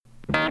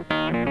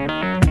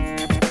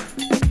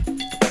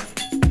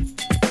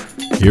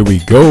Here we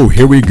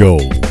go.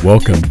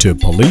 Welcome to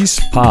Police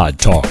Pod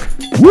Talk.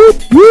 Whoop,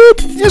 whoop,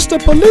 it's the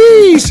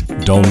police.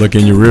 Don't look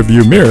in your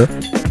rearview mirror.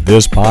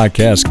 This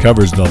podcast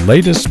covers the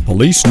latest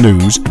police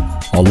news,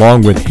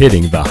 along with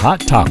hitting the hot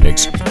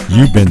topics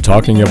you've been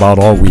talking about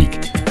all week.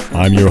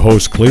 I'm your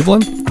host,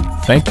 Cleveland.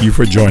 Thank you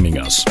for joining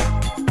us.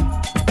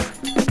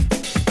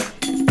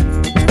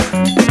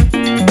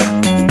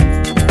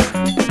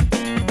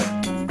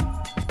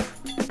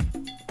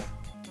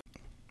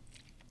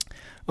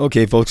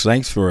 Okay, folks,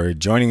 thanks for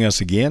joining us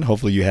again.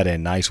 Hopefully you had a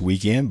nice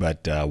weekend,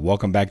 but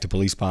welcome back to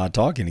Police Pod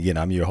Talk. And again,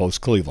 I'm your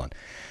host, Cleveland.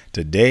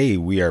 Today,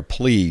 we are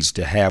pleased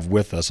to have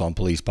with us on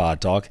Police Pod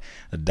Talk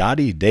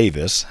Dottie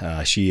Davis.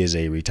 She is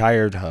a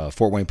retired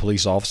Fort Wayne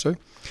police officer.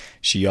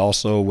 She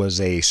also was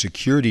a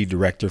security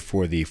director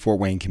for the Fort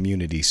Wayne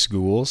Community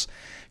Schools.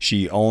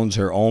 She owns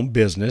her own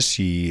business.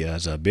 She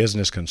is a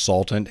business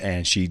consultant,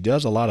 and she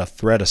does a lot of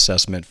threat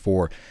assessment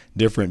for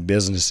different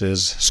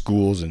businesses,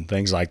 schools, and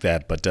things like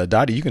that. But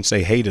Dottie, you can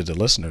say hey to the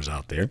listeners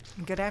out there.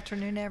 Good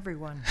afternoon,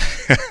 everyone.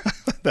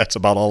 That's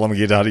about all I'm going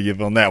to get out of you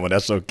on that one.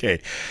 That's okay.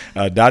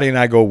 Dottie and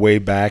I go way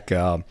back,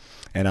 and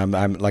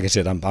I'm like I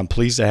said, I'm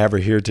pleased to have her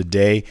here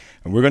today,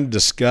 and we're going to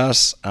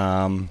discuss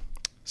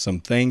some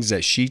things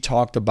that she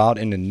talked about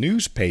in the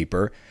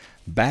newspaper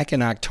back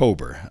in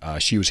October.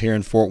 She was here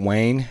in Fort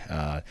Wayne.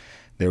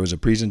 There was a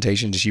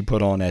presentation that she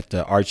put on at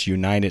the Arch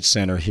United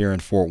Center here in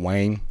Fort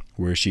Wayne,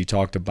 where she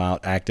talked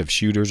about active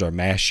shooters or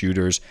mass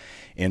shooters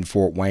in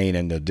Fort Wayne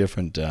and the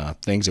different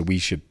things that we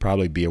should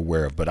probably be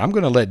aware of. But I'm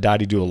going to let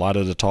Dottie do a lot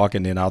of the talking,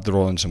 and then I'll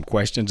throw in some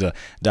questions.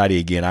 Dottie,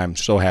 again, I'm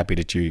so happy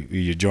that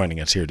you're joining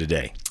us here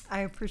today.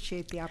 I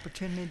appreciate the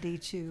opportunity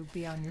to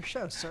be on your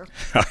show, sir.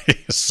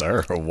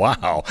 Sir,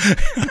 wow.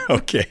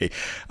 Okay.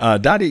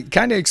 Dottie,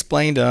 kind of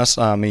explain to us,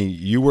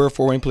 you were a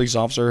Fort Wayne police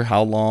officer,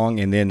 how long,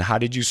 and then how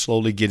did you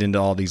slowly get into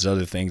all these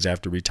other things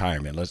after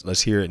retirement?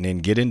 Let's hear it and then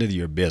get into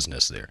your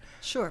business there.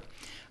 Sure.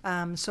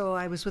 So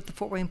I was with the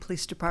Fort Wayne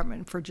Police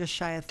Department for just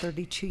shy of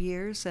 32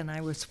 years, and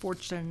I was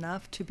fortunate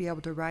enough to be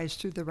able to rise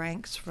through the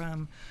ranks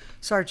from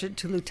sergeant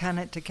to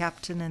lieutenant to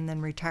captain and then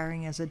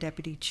retiring as a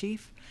deputy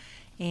chief.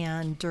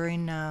 And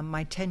during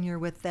my tenure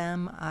with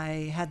them,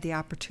 I had the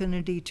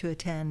opportunity to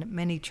attend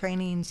many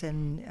trainings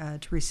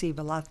and to receive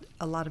a lot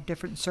of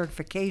different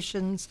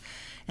certifications.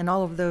 And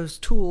all of those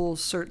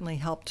tools certainly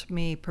helped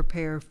me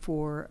prepare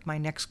for my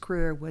next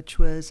career, which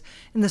was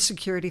in the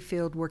security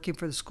field, working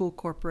for the school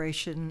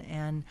corporation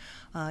and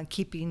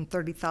keeping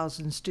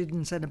 30,000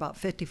 students and about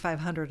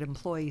 5,500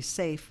 employees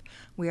safe.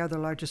 We are the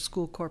largest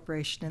school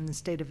corporation in the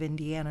state of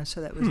Indiana, so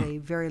that was a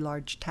very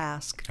large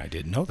task. I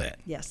didn't know that.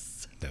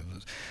 Yes.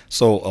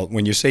 So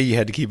when you say you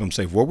had to keep them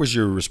safe, what was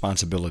your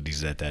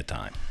responsibilities at that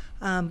time?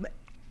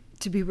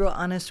 To be real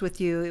honest with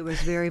you, it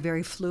was very,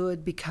 very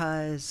fluid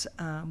because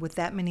with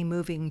that many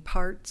moving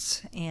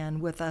parts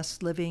and with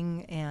us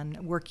living and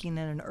working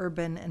in an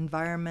urban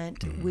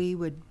environment, we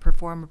would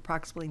perform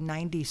approximately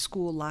 90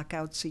 school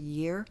lockouts a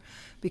year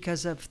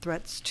because of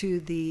threats to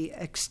the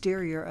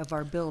exterior of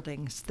our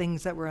buildings,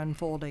 things that were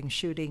unfolding,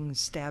 shootings,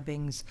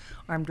 stabbings,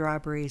 armed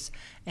robberies,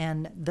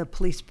 and the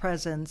police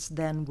presence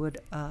then would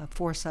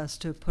force us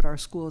to put our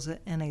schools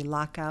in a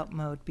lockout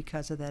mode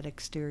because of that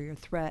exterior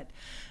threat.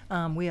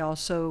 We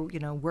also,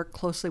 work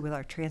closely with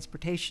our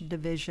transportation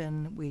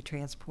division. We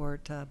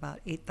transport about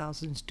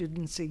 8,000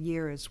 students a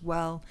year as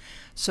well.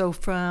 So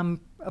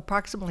from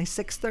approximately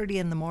 6:30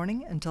 in the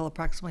morning until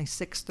approximately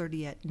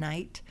 6:30 at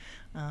night,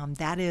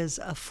 that is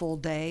a full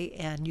day,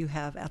 and you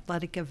have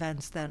athletic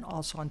events then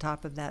also on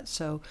top of that.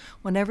 So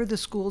whenever the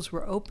schools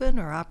were open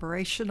or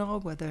operational,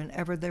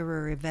 whenever there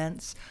were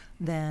events,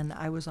 then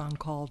I was on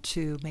call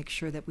to make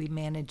sure that we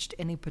managed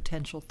any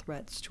potential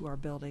threats to our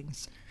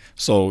buildings.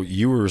 So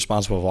you were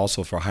responsible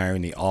also for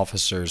hiring the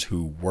officers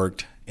who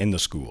worked in the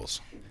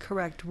schools?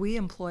 Correct. We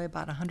employ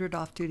about 100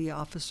 off-duty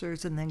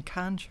officers and then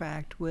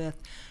contract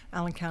with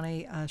Allen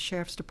County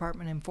Sheriff's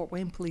Department and Fort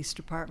Wayne Police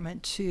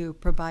Department to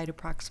provide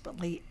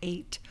approximately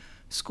 8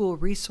 school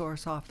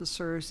resource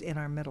officers in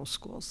our middle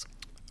schools.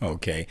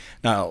 Okay.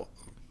 Now,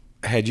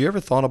 had you ever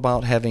thought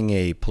about having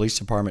a police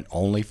department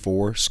only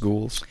for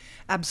schools?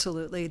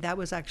 Absolutely. That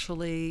was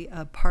actually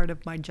a part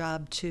of my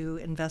job to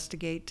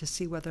investigate to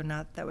see whether or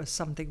not that was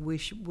something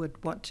we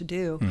would want to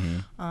do,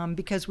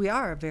 because we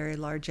are a very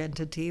large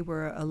entity.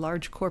 We're a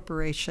large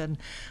corporation,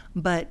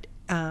 but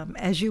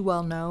as you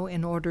well know,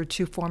 in order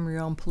to form your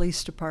own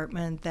police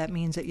department, that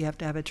means that you have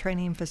to have a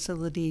training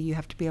facility. You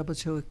have to be able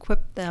to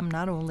equip them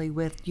not only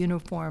with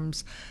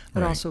uniforms,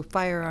 but also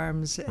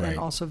firearms and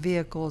also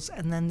vehicles.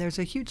 And then there's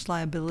a huge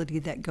liability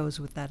that goes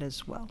with that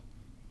as well.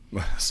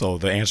 So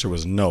the answer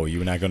was no. You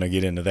were not going to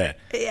get into that.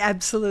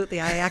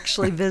 Absolutely. I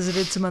actually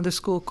visited some other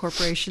school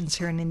corporations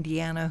here in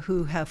Indiana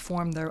who have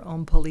formed their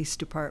own police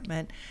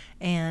department.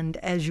 And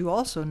as you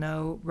also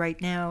know,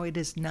 right now it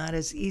is not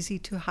as easy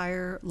to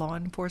hire law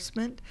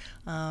enforcement.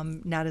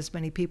 Not as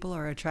many people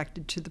are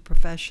attracted to the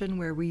profession.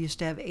 Where we used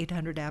to have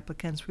 800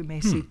 applicants, we may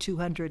see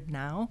 200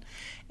 now.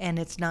 And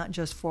it's not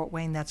just Fort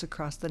Wayne, that's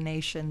across the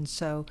nation.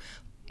 So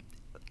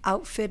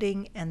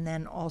outfitting and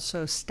then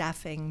also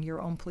staffing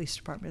your own police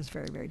department is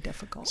very, very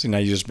difficult. See, now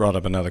you just brought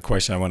up another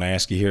question I want to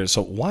ask you here.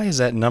 So why is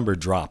that number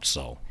dropped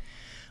so?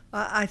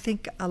 I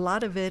think a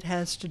lot of it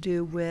has to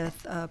do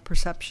with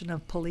perception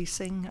of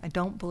policing. I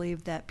don't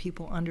believe that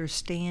people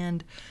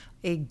understand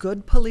a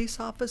good police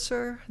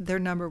officer, their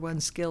number one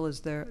skill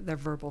is their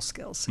verbal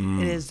skills.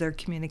 It is their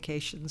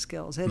communication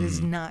skills. It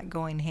is not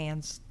going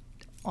hands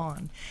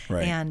on.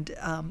 Right. And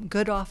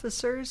good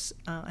officers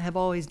have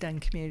always done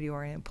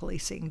community-oriented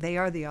policing. They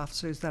are the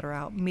officers that are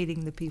out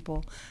meeting the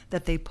people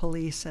that they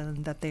police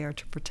and that they are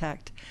to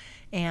protect.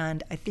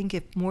 And I think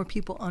if more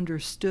people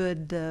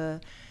understood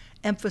the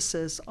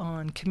emphasis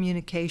on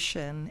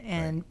communication,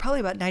 and probably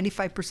about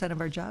 95%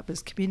 of our job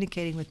is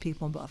communicating with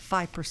people, about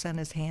 5%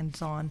 is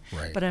hands-on.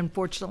 Right. But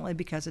unfortunately,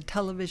 because of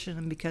television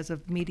and because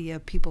of media,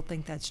 people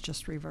think that's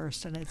just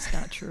reversed, and it's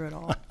not true at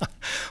all.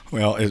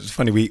 Well, it's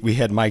funny. We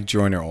had Mike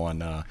Joyner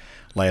on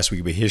last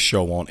week, but his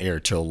show won't air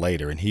till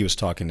later, and he was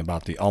talking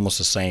about almost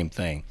the same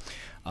thing.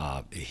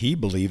 He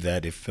believed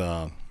that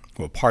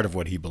part of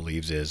what he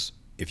believes is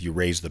if you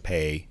raise the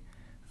pay,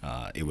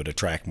 it would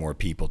attract more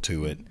people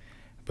to it.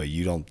 But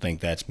you don't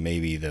think that's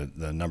maybe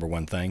the number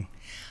one thing?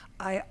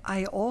 I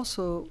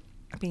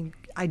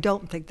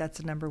don't think that's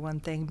the number one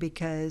thing,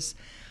 because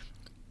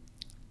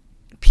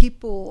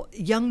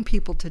young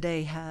people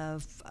today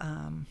have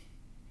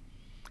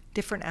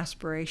different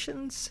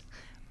aspirations.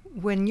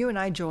 When you and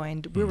I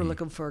joined, we were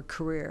looking for a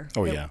career.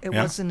 Oh, It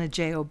wasn't a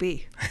job.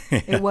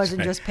 It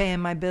wasn't just paying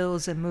my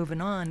bills and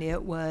moving on.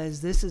 It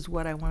was, this is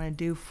what I want to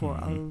do for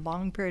a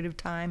long period of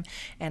time,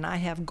 and I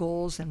have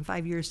goals in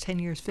 5 years, 10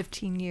 years,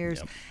 15 years.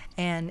 Yep.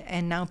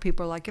 And now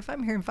people are like, if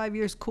I'm here in 5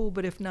 years, cool,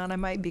 but if not, I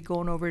might be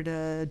going over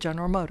to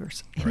General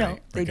Motors.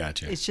 I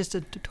got you. It's just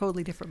a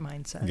totally different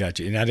mindset. Got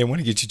you. And I didn't want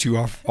to get you too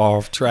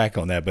off track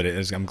on that, but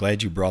I'm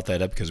glad you brought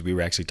that up, because we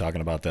were actually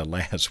talking about that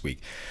last week.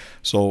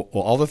 So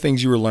all the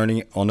things you were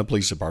learning on the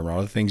police department,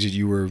 all the things that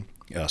you were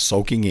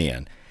soaking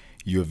in,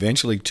 you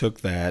eventually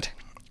took that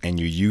and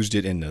you used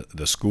it in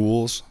the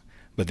schools,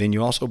 but then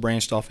you also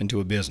branched off into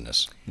a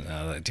business.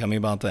 Tell me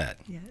about that.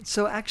 Yeah.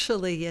 So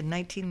actually in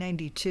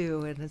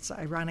 1992, and it's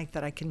ironic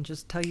that I can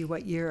just tell you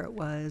what year it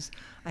was,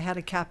 I had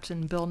a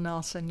captain, Bill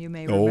Nelson. You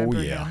may remember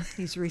him.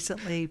 He's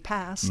recently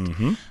passed.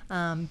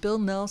 Bill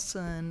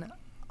Nelson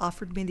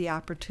offered me the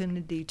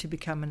opportunity to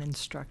become an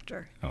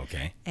instructor.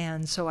 Okay.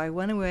 And so I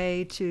went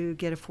away to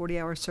get a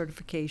 40-hour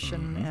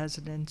certification as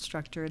an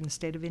instructor in the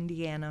state of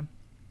Indiana.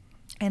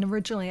 And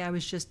originally I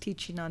was just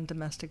teaching on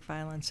domestic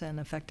violence and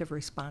effective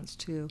response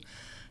to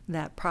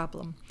that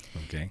problem.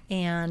 Okay.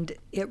 And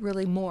it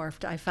really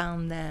morphed. I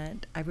found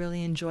that I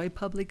really enjoy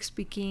public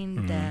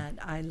speaking, that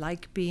I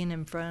like being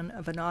in front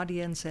of an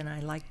audience, and I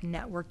like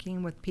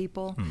networking with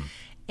people.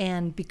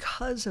 And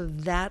because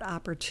of that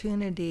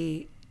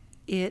opportunity,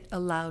 it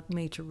allowed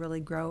me to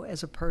really grow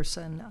as a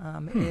person.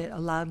 It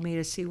allowed me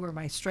to see where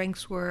my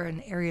strengths were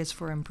and areas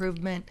for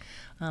improvement.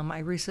 I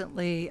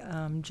recently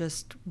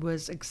just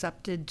was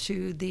accepted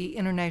to the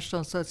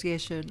International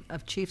Association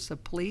of Chiefs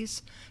of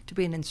Police to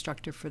be an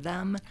instructor for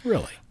them.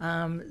 Really?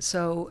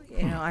 So,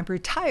 I'm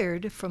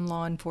retired from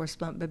law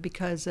enforcement, but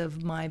because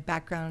of my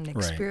background and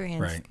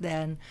experience,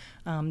 then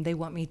they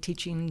want me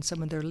teaching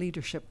some of their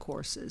leadership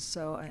courses.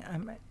 So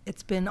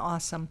it's been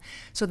awesome.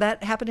 So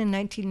that happened in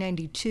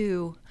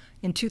 1992.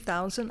 In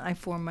 2000, I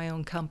formed my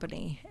own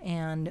company,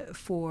 and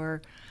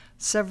for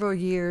several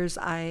years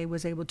I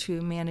was able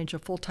to manage a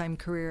full-time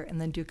career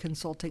and then do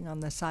consulting on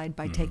the side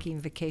by taking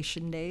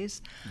vacation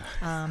days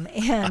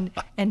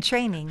and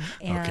training.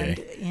 And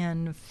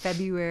in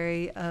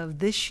February of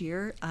this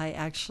year, I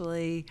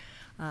actually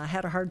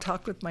had a hard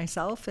talk with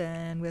myself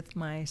and with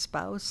my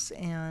spouse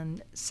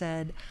and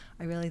said,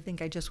 I really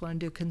think I just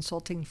want to do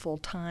consulting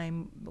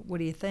full-time. What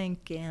do you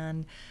think?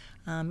 And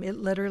it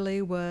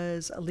literally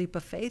was a leap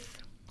of faith.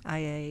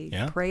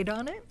 I prayed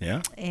on it.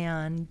 Yeah.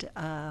 And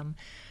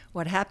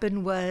what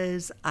happened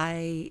was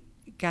I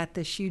got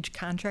this huge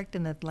contract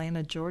in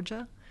Atlanta,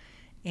 Georgia.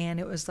 And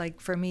it was like,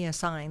 for me, a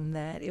sign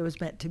that it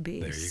was meant to be.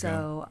 There you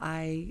So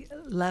I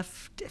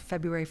left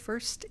February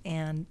 1st,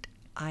 and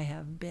I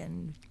have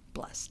been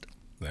blessed.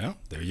 Well,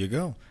 there you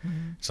go.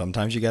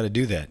 Sometimes you got to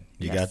do that.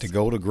 You got to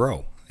go to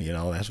grow.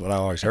 That's what I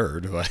always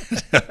heard.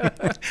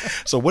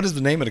 So what is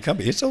the name of the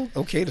company? It's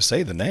okay to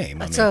say the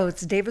name. So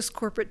it's Davis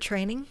Corporate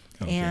Training.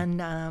 Okay. And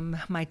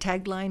my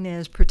tagline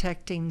is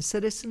protecting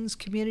citizens,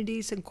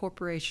 communities, and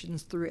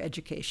corporations through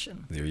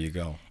education. There you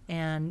go.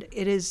 And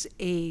it is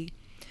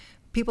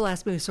people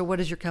ask me, so what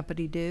does your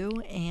company do?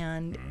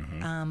 And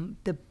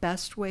the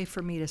best way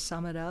for me to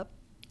sum it up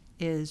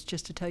is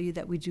just to tell you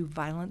that we do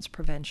violence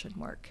prevention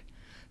work.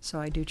 So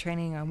I do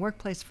training on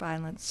workplace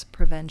violence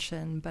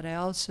prevention, but I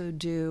also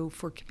do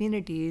for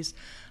communities,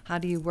 how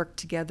do you work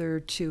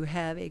together to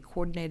have a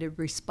coordinated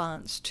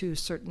response to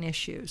certain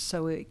issues?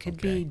 So it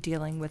could be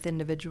dealing with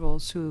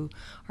individuals who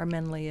are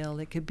mentally ill.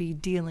 It could be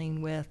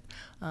dealing with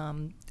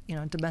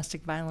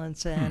domestic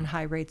violence and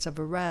high rates of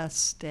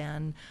arrest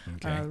and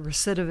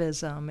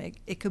recidivism.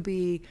 It could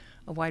be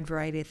a wide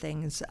variety of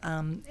things.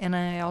 And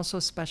I also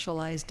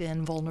specialized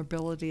in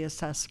vulnerability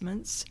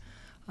assessments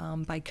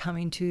by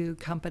coming to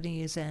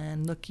companies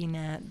and looking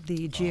at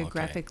the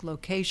geographic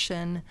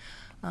location,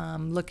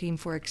 looking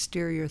for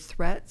exterior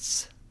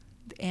threats.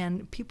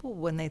 And people,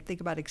 when they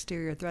think about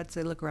exterior threats,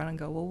 they look around and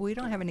go, well, we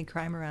don't have any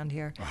crime around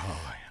here.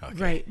 Oh, okay.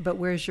 Right, but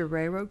where's your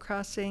railroad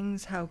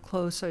crossings? How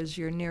close is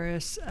your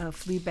nearest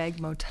flea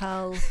bag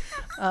motel?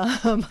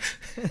 That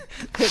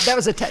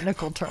was a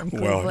technical term,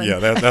 Cleveland. Well, yeah,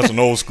 that's an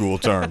old school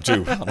term,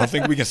 too. I don't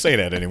think we can say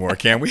that anymore,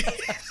 can we?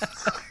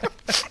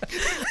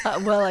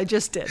 Well, I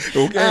just did.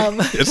 Okay,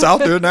 it's out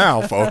there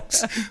now,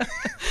 folks.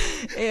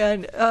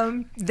 And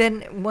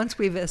then once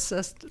we've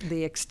assessed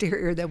the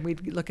exterior, then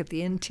we'd look at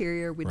the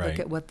interior. We'd look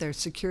at what their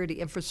security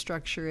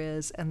infrastructure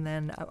is. And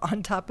then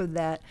on top of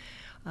that,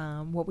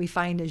 what we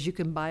find is you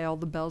can buy all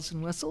the bells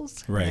and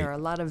whistles. Right. There are a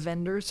lot of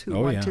vendors who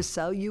want to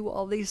sell you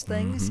all these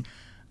things.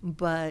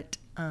 But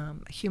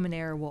human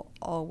error will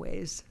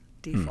always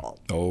default.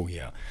 Oh,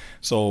 yeah.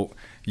 So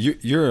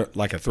you're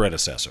like a threat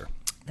assessor.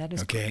 That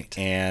is correct.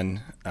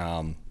 And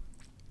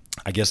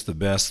I guess the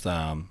best,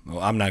 well,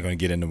 I'm not going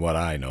to get into what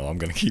I know. I'm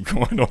going to keep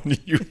going on.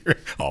 You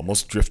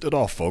almost drifted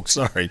off, folks.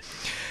 Sorry.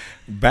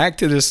 Back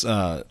to this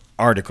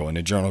article in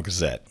the Journal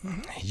Gazette.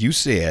 You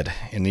said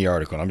in the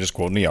article, and I'm just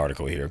quoting the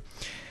article here,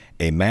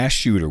 a mass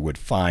shooter would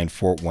find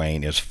Fort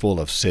Wayne is full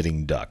of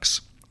sitting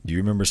ducks. Do you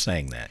remember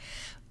saying that?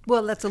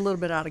 Well, that's a little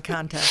bit out of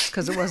context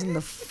because it wasn't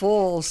the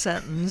full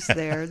sentence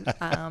there.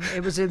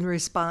 It was in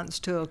response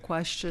to a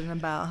question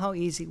about how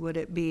easy would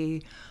it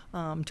be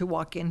to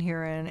walk in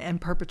here and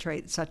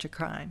perpetrate such a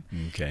crime.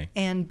 Okay.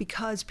 And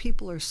because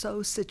people are so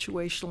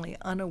situationally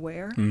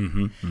unaware,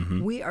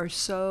 we are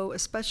so,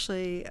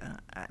 especially,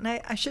 and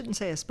I shouldn't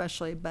say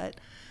especially, but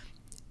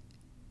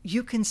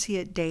you can see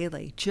it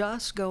daily.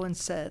 Just go and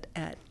sit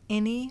at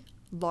any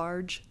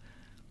large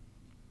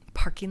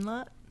parking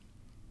lot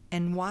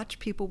and watch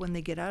people when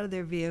they get out of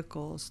their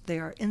vehicles. They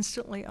are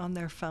instantly on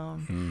their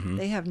phone.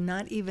 They have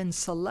not even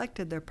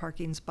selected their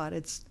parking spot.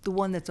 It's the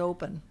one that's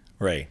open.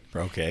 Right.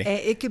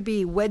 Okay. It could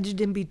be wedged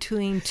in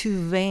between two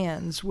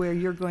vans where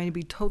you're going to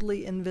be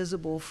totally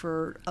invisible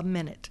for a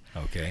minute.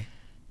 Okay.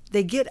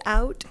 They get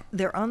out.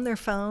 They're on their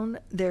phone.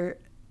 They're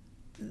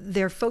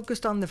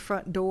focused on the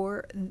front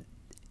door.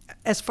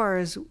 As far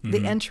as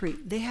the entry,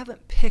 they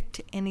haven't picked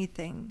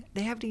anything.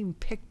 They haven't even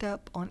picked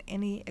up on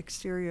any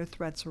exterior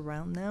threats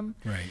around them.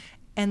 Right.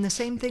 And the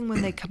same thing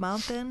when they come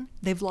out then,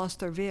 they've lost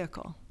their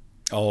vehicle.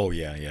 Oh,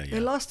 yeah. They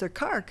lost their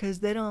car because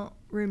they don't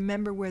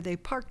remember where they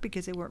parked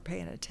because they weren't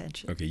paying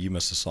attention. Okay, you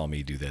must have saw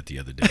me do that the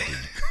other day, didn't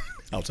you?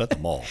 I was at the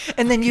mall.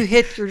 And then you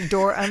hit your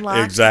door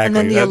unlocked. Exactly. And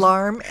then the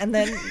alarm. And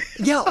then,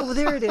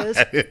 there it is.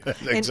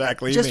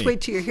 Exactly. And just wait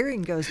till your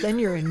hearing goes. Then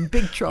you're in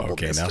big trouble.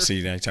 Okay, mister. now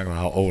see, now you're talking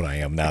about how old I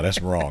am now.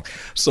 That's wrong.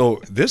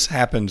 So this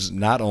happens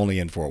not only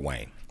in Fort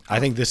Wayne. I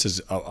think this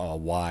is a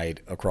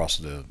wide across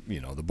the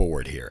the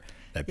board here,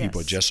 that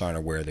people just aren't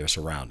aware of their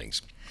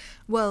surroundings.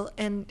 Well,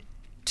 and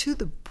to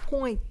the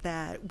point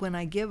that when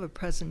I give a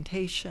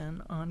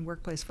presentation on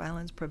workplace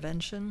violence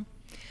prevention,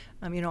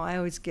 I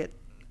always get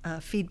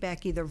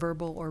feedback, either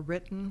verbal or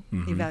written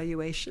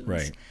evaluations.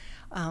 Right.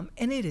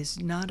 And it is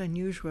not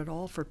unusual at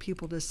all for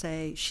people to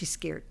say, she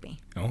scared me.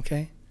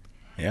 Okay.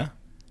 Yeah.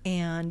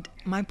 And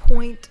my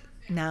point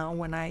now,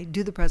 when I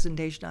do the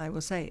presentation, I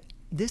will say,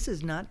 this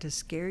is not to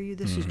scare you.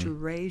 This is to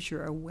raise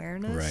your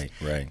awareness.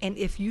 Right. And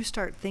if you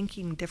start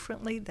thinking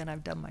differently, then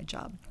I've done my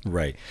job.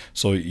 Right.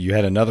 So you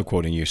had another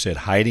quote, and you said,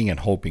 hiding and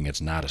hoping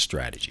it's not a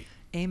strategy.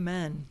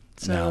 Amen.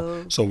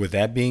 So with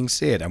that being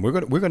said, and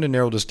we're going to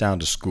narrow this down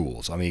to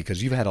schools. I mean,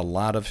 because you've had a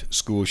lot of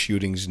school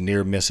shootings,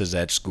 near misses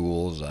at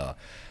schools,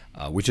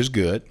 which is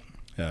good.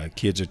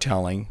 Kids are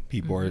telling,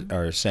 people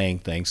are saying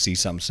things, see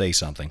something, say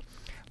something.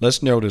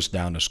 Let's narrow this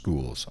down to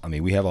schools. I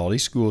mean, we have all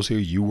these schools here.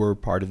 You were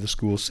part of the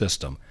school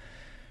system.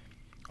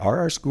 Are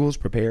our schools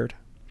prepared?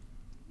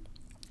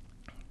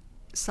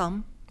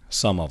 Some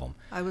of them.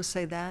 I will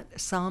say that.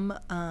 Some.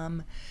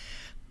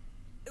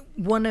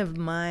 One of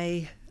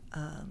my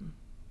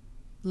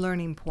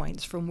learning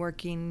points from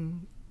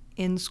working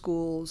in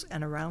schools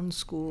and around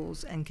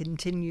schools and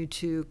continue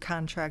to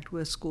contract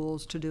with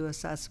schools to do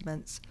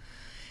assessments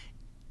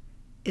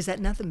is that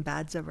nothing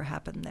bad's ever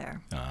happened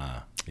there.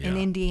 Yeah. In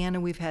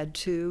Indiana, we've had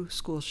 2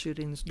 school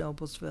shootings,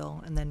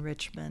 Noblesville and then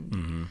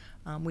Richmond.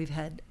 We've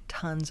had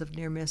tons of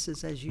near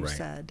misses, as you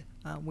said.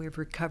 We've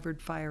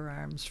recovered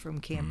firearms from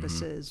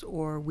campuses,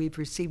 or we've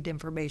received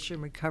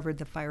information, recovered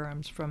the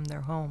firearms from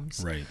their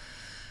homes. Right.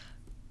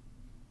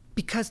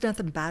 Because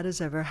nothing bad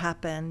has ever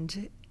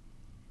happened,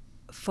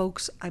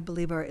 folks, I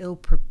believe, are ill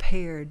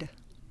prepared.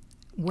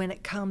 When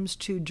it comes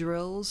to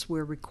drills,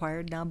 we're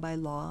required now by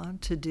law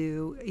to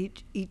do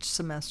each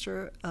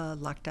semester a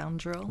lockdown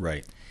drill.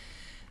 Right.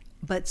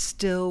 But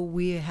still,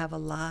 we have a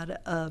lot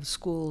of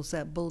schools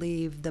that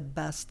believe the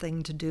best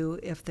thing to do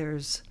if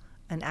there's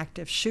an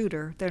active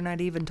shooter. They're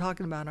not even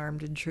talking about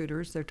armed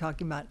intruders. They're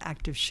talking about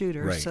active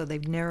shooters. Right. So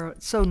they've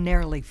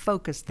narrowly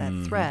focused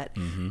that threat.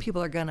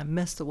 People are going to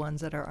miss the ones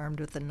that are armed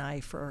with a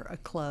knife or a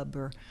club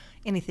or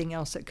anything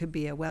else that could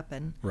be a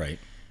weapon. Right.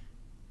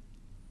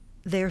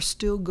 they're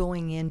still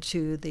going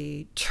into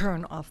the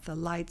turn off the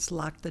lights,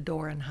 lock the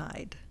door, and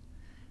hide.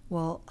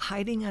 Well,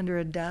 hiding under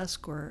a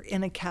desk or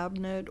in a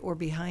cabinet or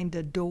behind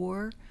a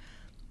door,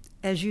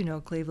 as you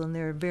know, Cleveland,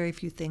 there are very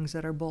few things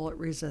that are bullet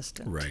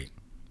resistant. Right.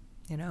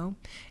 You know,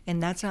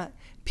 and that's not,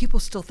 people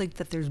still think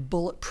that there's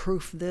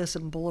bulletproof this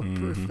and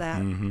bulletproof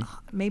that.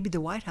 Maybe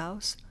the White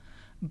House,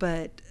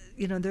 but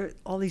you know, there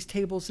all these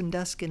tables and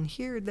desks in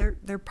here,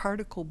 they're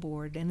particle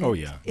board, and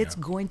it's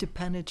going to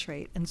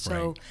penetrate. And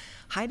so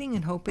hiding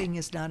and hoping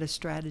is not a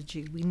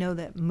strategy. We know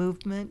that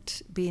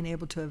movement, being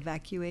able to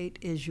evacuate,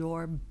 is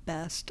your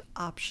best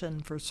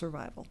option for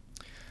survival.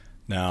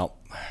 Now,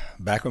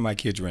 back when my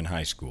kids were in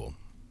high school,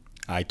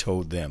 I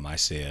told them, I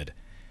said,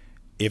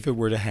 if it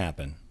were to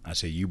happen, I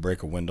say, you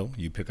break a window,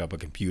 you pick up a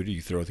computer,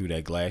 you throw through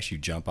that glass, you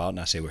jump out, and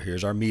I say, well,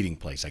 here's our meeting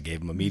place. I gave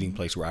them a meeting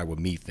place where I would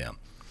meet them.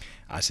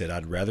 I said,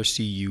 I'd rather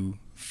see you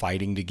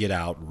fighting to get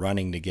out,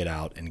 running to get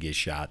out and get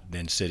shot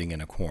than sitting in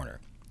a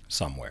corner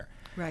somewhere.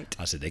 Right.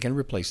 I said, they can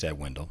replace that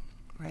window.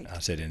 Right. I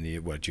said,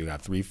 you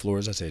got 3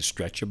 floors? I said,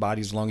 stretch your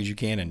body as long as you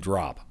can and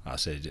drop. I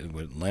said,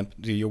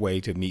 limp to your way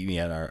to meet me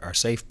at our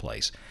safe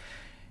place.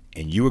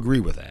 And you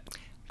agree with that?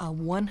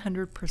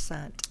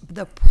 100%.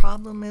 The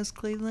problem is,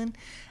 Cleveland,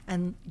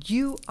 and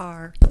you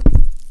are...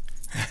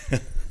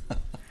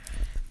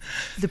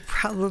 The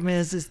problem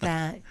is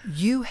that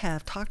you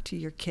have talked to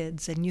your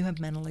kids and you have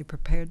mentally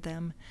prepared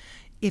them.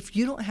 If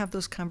you don't have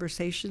those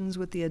conversations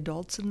with the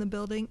adults in the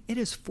building, it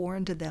is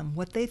foreign to them.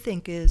 What they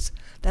think is,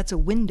 that's a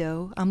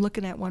window. I'm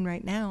looking at one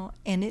right now,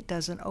 and it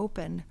doesn't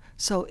open.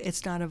 So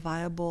it's not a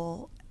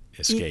viable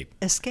escape.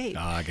 Oh,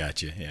 I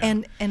got you. Yeah.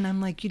 And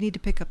I'm like, you need to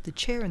pick up the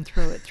chair and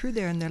throw it through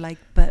there. And they're like,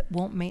 but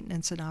won't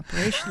maintenance and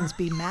operations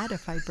be mad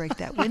if I break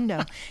that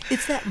window?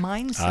 It's that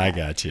mindset. I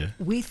got you.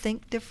 We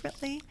think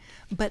differently,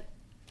 but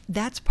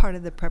that's part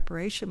of the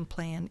preparation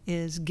plan,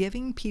 is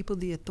giving people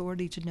the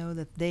authority to know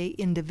that they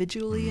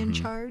individually in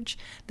charge,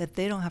 that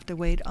they don't have to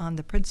wait on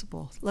the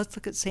principal. Let's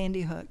look at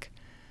Sandy Hook.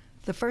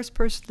 The first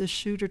person the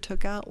shooter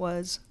took out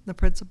was the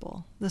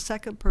principal. The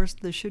second person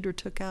the shooter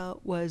took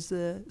out was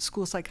the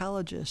school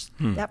psychologist.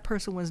 That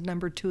person was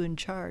number 2 in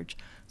charge.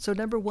 So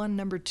number 1,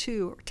 number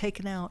 2 are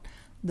taken out.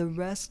 The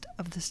rest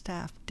of the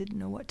staff didn't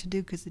know what to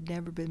do because they'd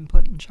never been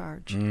put in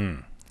charge.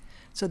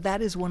 So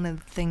that is one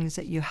of the things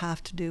that you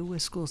have to do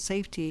with school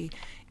safety,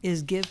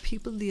 is give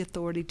people the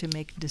authority to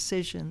make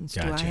decisions.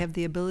 Gotcha. Do I have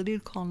the ability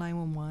to call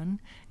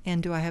 911?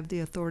 And do I have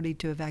the authority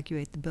to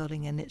evacuate the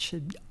building? And it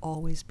should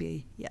always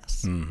be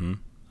yes.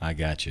 I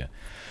got you.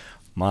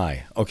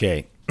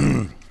 Okay.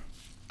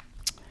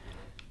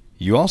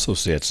 You also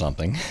said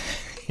something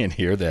in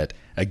here that,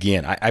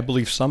 again, I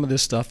believe some of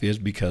this stuff is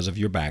because of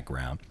your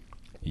background.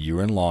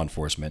 You're in law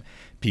enforcement.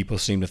 People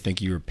seem to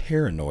think you're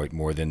paranoid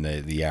more than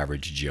the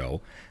average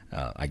Joe.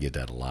 I get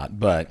that a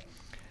lot. But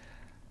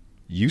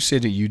you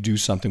said that you do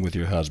something with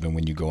your husband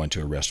when you go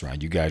into a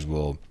restaurant. You guys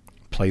will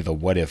play the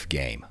what if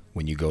game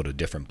when you go to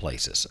different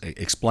places.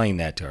 Explain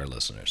that to our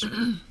listeners.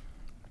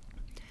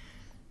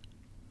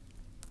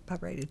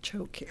 About ready to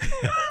choke here.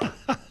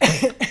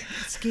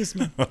 Excuse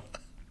me.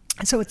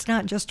 So it's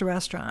not just a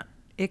restaurant.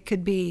 It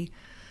could be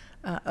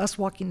us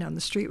walking down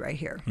the street right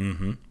here.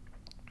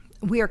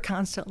 We are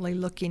constantly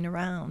looking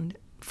around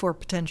for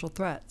potential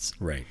threats.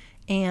 Right.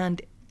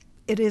 And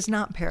it is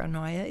not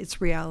paranoia, it's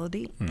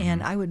reality.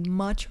 And I would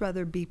much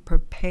rather be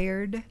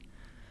prepared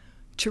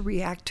to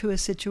react to a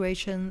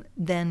situation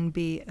than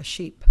be a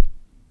sheep,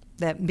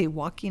 than be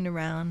walking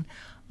around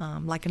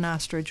like an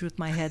ostrich with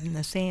my head in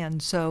the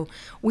sand. So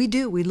we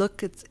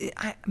look at,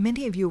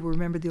 many of you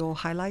remember the old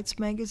Highlights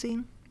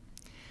magazine?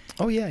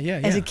 Oh, yeah.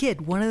 As a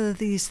kid, one of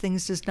these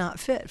things does not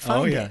fit.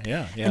 Find it.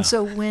 Yeah. And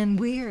so when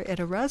we're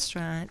at a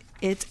restaurant,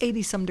 it's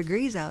 80-some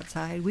degrees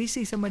outside. We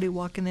see somebody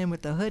walking in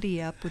with a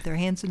hoodie up with their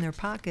hands in their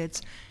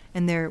pockets,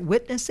 and they're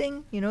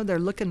witnessing. You know, they're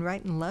looking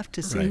right and left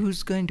to see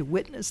who's going to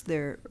witness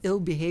their ill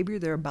behavior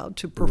they're about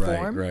to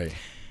perform. Right.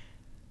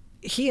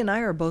 He and I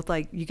are both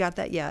like, you got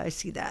that? Yeah, I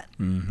see that.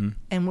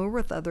 And we're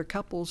with other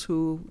couples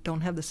who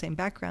don't have the same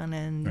background,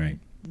 and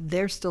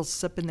they're still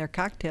sipping their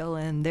cocktail,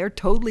 and they're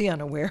totally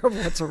unaware of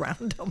what's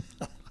around them.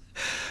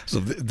 So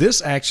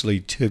this actually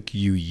took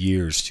you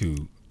years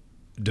to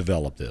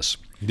develop this.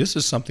 This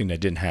is something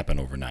that didn't happen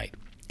overnight.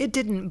 It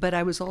didn't, but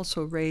I was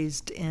also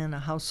raised in a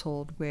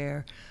household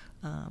where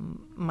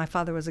my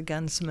father was a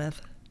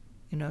gunsmith,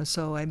 you know,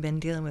 so I've been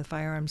dealing with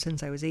firearms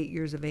since I was 8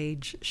 years of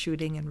age,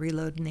 shooting and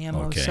reloading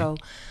ammo. Okay. So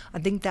I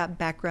think that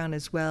background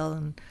as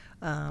well,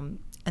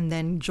 and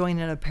then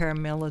joining a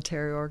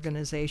paramilitary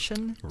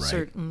organization,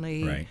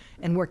 certainly,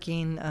 and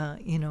working,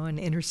 an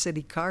inner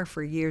city car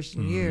for years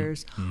and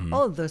years.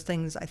 All of those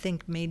things, I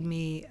think, made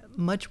me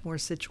much more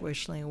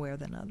situationally aware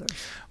than others.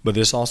 But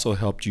this also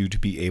helped you to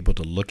be able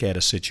to look at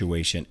a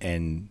situation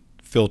and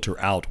filter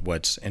out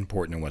what's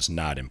important and what's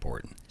not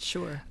important.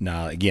 Sure.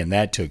 Now, again,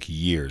 that took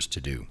years to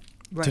do,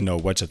 to know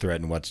what's a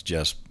threat and what's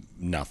just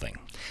nothing.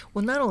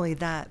 Well, not only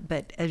that,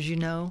 but as you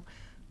know,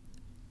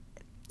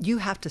 you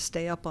have to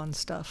stay up on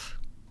stuff.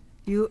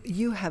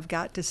 You have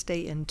got to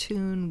stay in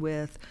tune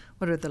with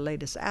what are the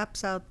latest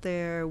apps out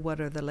there?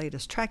 What are the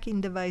latest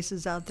tracking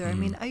devices out there? I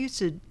mean, I used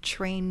to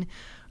train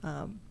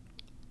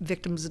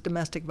victims of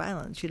domestic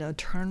violence,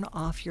 turn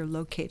off your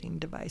locating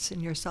device in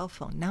your cell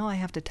phone. Now I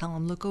have to tell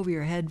them, look over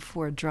your head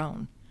for a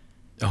drone.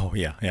 Oh,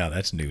 yeah,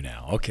 that's new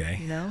now. Okay.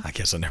 I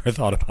guess I never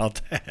thought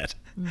about that.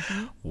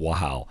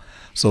 Wow.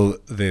 So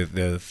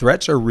the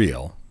threats are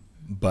real,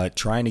 but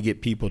trying to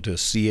get people to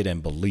see it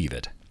and believe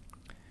it.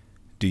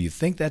 Do you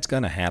think that's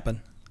going to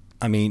happen?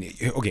 I mean,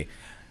 okay,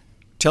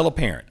 tell a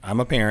parent. I'm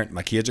a parent.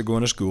 My kids are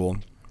going to school.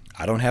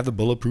 I don't have the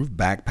bulletproof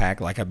backpack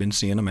like I've been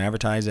seeing them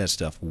advertise that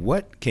stuff.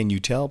 What can you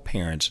tell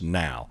parents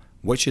now?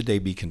 What should they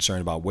be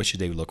concerned about? What should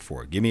they look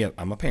for?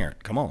 I'm a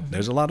parent. Come on.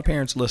 There's a lot of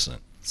parents listening.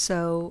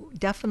 So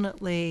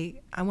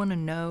definitely, I want to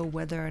know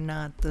whether or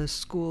not the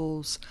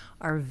schools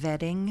are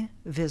vetting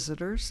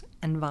visitors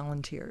and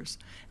volunteers.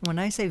 And when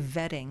I say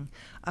vetting,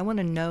 I want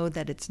to know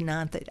that it's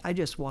not that I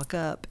just walk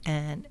up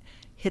and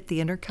hit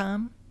the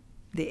intercom,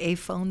 the A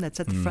phone that's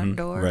at the front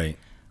door, right,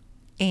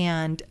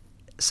 and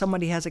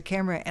somebody has a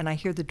camera and I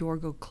hear the door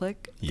go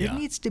click. Yeah. There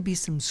needs to be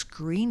some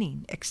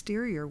screening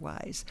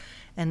exterior-wise.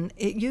 And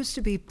it used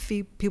to be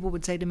people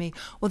would say to me,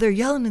 well, they're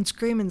yelling and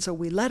screaming, so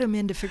we let them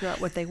in to figure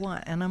out what they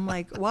want. And I'm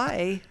like,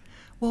 why?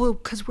 Well,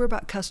 because we're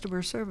about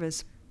customer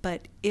service.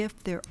 But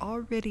if they're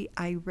already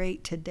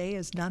irate, today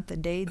is not the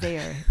day they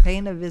are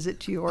paying a visit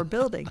to your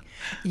building.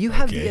 You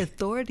have the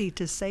authority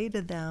to say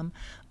to them,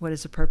 what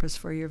is the purpose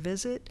for your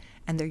visit?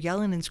 And they're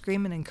yelling and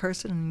screaming and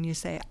cursing, and you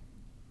say,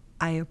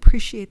 I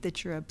appreciate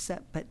that you're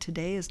upset, but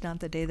today is not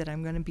the day that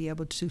I'm going to be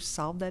able to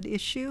solve that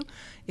issue.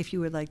 If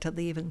you would like to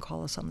leave and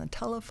call us on the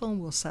telephone,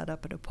 we'll set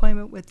up an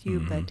appointment with you,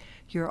 but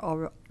you're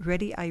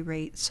already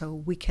irate, so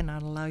we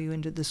cannot allow you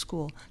into the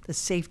school. The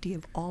safety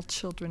of all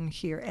children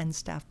here and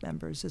staff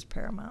members is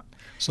paramount.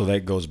 So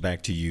that goes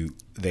back to you.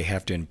 They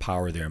have to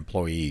empower their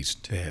employees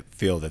to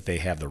feel that they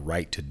have the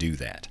right to do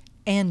that.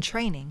 And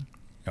training.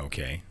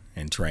 Okay,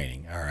 and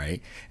training. All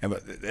right. And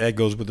that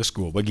goes with the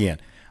school. But again,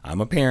 I'm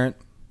a parent.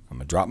 I'm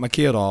going to drop my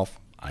kid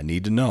off. I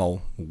need to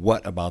know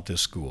what about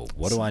this school.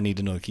 What do I need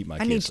to know to keep my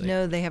kids safe? I need to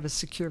know they have a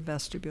secure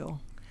vestibule,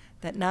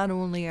 that not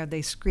only are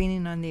they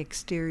screening on the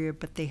exterior,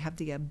 but they have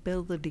the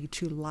ability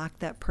to lock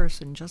that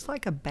person, just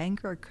like a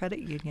bank or a credit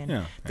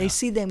union. They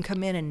see them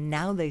come in, and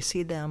now they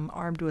see them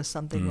armed with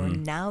something, or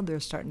now they're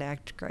starting to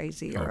act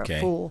crazy or a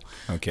fool.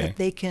 That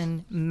they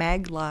can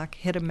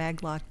hit a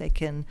mag lock, they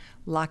can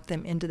lock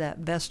them into that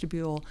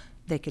vestibule.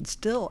 They can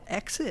still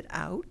exit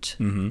out,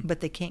 but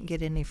they can't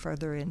get any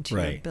further into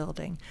your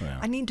building. Wow.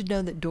 I need to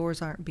know that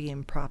doors aren't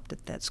being propped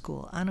at that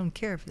school. I don't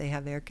care if they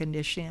have air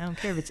conditioning. I don't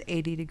care if it's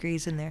 80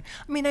 degrees in there.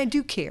 I mean, I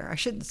do care. I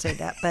shouldn't say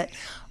that, but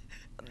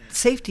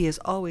safety is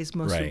always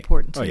most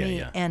important to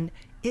me. And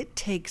it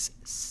takes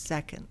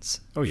seconds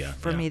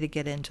for me to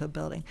get into a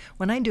building.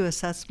 When I do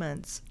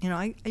assessments,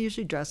 I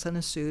usually dress in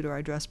a suit or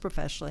I dress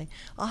professionally.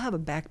 I'll have a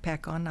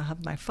backpack on. I'll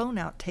have my phone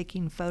out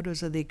taking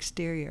photos of the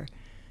exterior.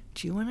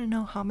 Do you want to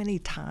know how many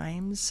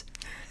times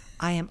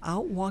I am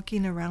out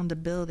walking around a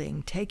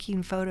building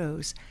taking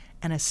photos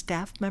and a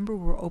staff member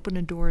will open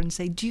a door and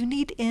say, do you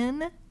need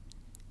in?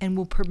 And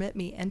will permit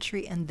me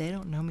entry, and they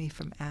don't know me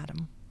from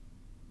Adam.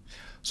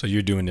 So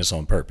you're doing this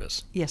on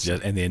purpose? Yes, sir.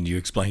 And then you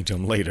explain to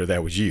them later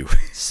that was you.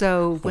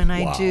 So when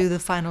I do the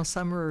final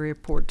summary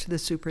report to the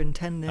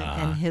superintendent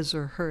and his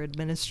or her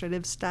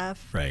administrative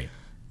staff,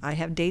 I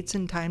have dates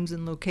and times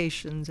and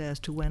locations as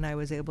to when I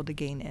was able to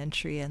gain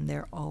entry, and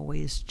they're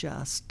always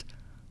just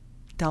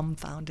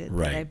dumbfounded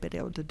that I've been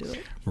able to do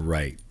it.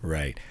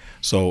 Right.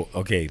 So,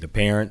 okay, the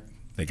parent,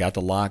 they got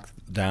the lock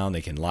down.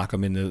 They can lock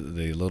them in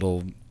the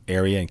little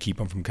area and keep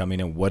them from coming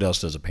in. What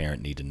else does a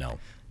parent need to know?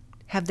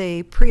 Have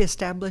they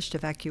pre-established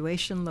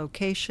evacuation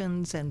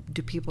locations, and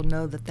do people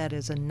know that that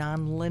is a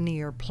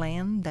non-linear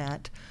plan,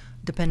 that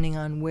depending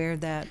on where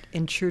that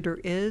intruder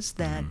is,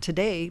 that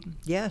today,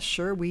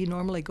 sure, we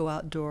normally go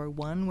out door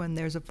one when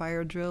there's a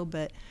fire drill,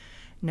 but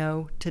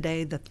no,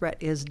 today the threat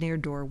is near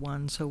door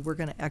one, so we're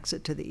going to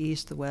exit to the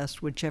east, the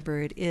west, whichever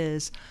it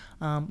is.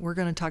 We're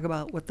going to talk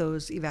about what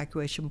those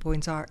evacuation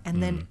points are,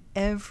 and then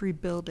every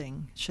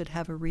building should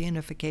have a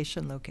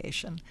reunification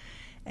location.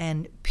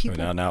 And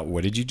people. Now,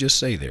 what did you just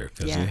say there?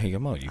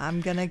 I'm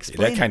going to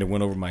explain. That kind of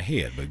went over my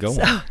head, but go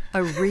on.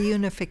 A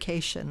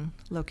reunification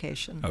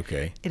location.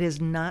 Okay. It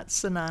is not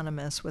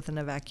synonymous with an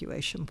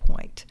evacuation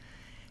point.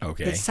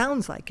 Okay. It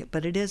sounds like it,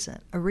 but it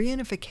isn't. A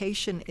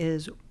reunification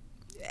is,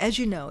 as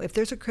you know, if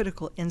there's a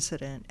critical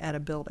incident at a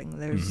building,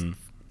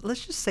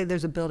 let's just say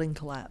there's a building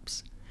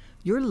collapse.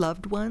 Your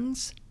loved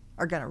ones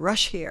are going to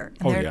rush here,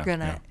 and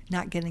they're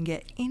not going to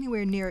get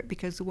anywhere near it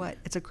because of what?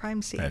 It's a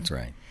crime scene. That's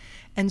right.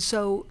 And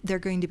so they're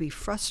going to be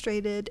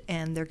frustrated,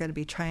 and they're going to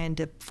be trying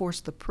to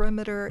force the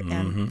perimeter,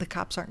 and the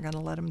cops aren't going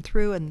to let them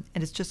through, and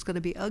it's just going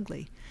to be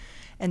ugly.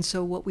 And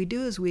so what we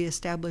do is we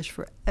establish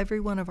for every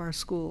one of our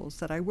schools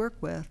that I work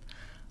with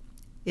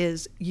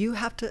is you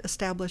have to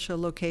establish a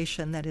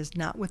location that is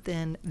not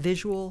within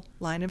visual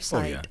line of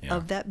sight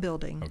of that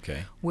building,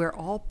 where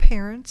all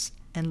parents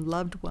and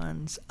loved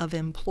ones of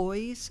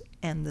employees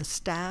and the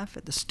staff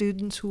and the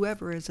students,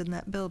 whoever is in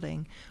that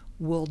building,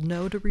 will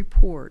know to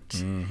report.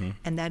 Mm-hmm.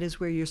 And that is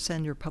where you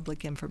send your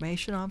public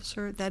information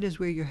officer. That is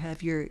where you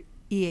have your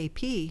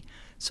EAP.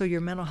 So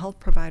your mental health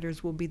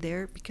providers will be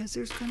there, because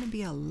there's going to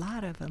be a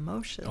lot of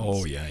emotions.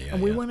 Oh, yeah, yeah.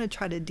 And we yeah. want to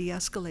try to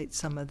de-escalate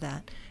some of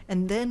that.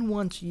 And then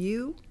once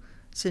you,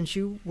 since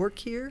you work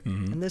here,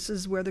 Mm-hmm. and this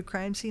is where the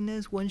crime scene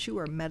is, once you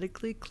are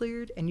medically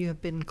cleared and you have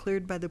been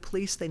cleared by the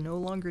police, they no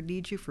longer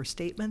need you for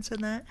statements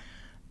and that,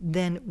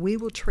 then we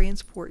will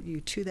transport you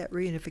to that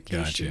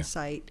reunification Gotcha.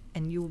 site,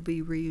 and you will be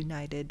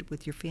reunited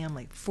with your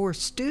family. For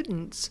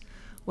students,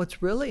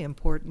 what's really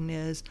important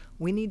is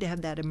we need to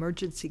have that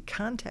emergency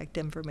contact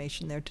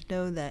information there to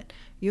know that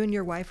you and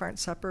your wife aren't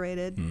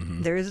separated.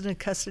 Mhm. There isn't a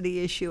custody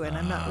issue, and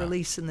I'm not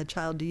releasing the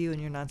child to you, and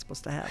you're not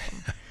supposed to have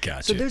them.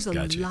 Gotcha. So there's a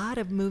gotcha. lot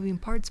of moving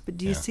parts, but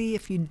do you Yeah. see,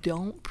 if you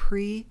don't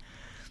pre-plan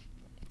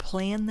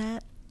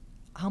that,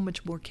 how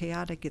much more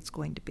chaotic it's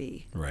going to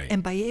be? Right.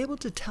 And by able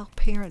to tell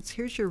parents,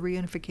 here's your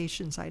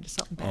reunification site, if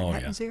something bad Oh,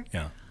 happens yeah. here,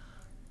 Yeah.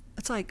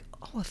 it's like,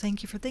 oh, well,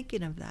 thank you for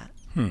thinking of that.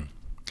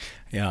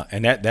 Yeah.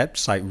 And that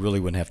site really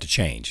wouldn't have to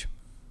change,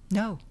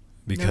 No.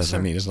 because no, I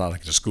sir. mean, it's not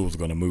like the school's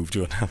going to move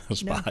to another No,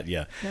 spot.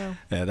 Yeah. no.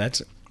 Yeah.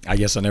 That's. I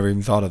guess I never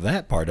even thought of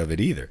that part of it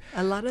either.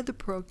 A lot of the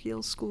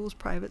parochial schools,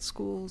 private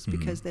schools, Mm-hmm.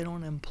 because they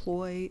don't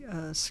employ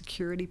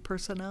security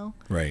personnel,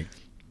 Right.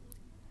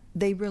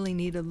 they really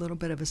need a little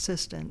bit of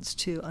assistance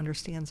to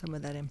understand some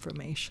of that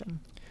information.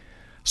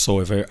 So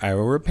if I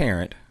were a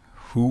parent,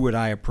 who would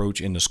I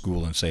approach in the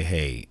school and say,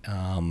 hey,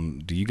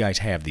 do you guys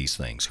have these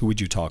things? Who would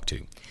you talk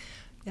to?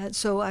 Yeah,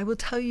 so I will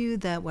tell you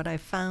that what I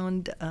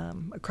found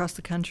across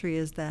the country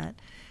is that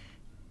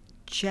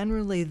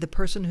generally the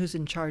person who's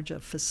in charge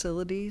of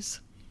facilities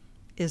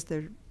is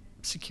their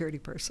security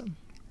person.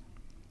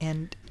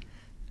 And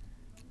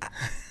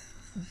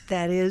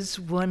that is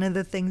one of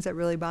the things that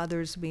really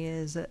bothers me,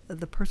 is that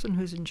the person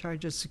who's in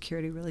charge of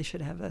security really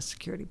should have a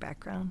security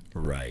background.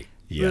 Right.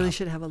 Yeah. Really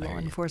should have a I law hear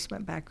you.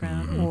 enforcement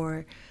background, Mhm.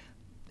 or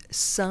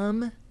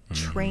some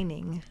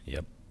training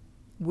Yep.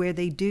 where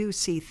they do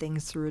see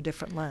things through a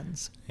different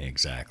lens.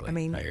 Exactly. I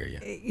mean, I hear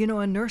you.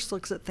 a nurse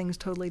looks at things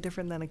totally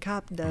different than a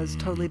cop does, Mm-hmm.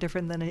 totally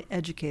different than an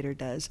educator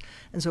does.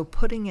 And so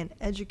putting an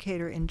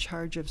educator in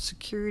charge of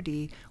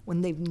security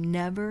when they've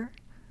never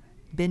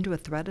been to a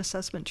threat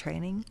assessment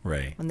training,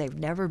 Right. when they've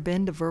never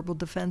been to verbal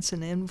defense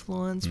and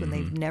influence, when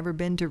they've never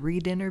been to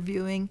read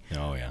interviewing,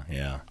 Oh, yeah.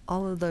 Yeah.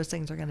 all of those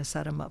things are going to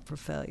set them up for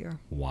failure.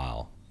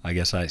 Wow. I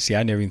guess I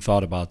never even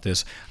thought about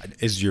this.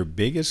 Is your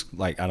biggest,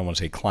 like, I don't want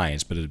to say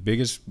clients, but the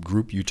biggest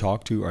group you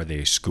talk to, are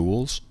they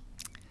schools?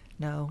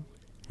 No.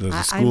 Those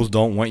I- schools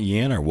don't want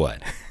you in, or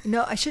what?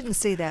 No, I shouldn't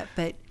say that,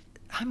 but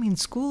I mean,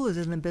 school is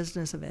in the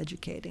business of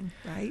educating,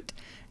 right?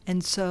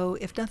 And so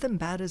if nothing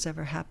bad has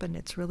ever happened,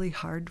 it's really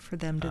hard for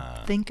them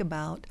to think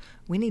about,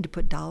 we need to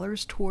put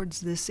dollars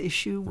towards this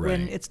issue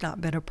when Right. it's not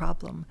been a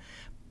problem.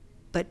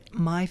 But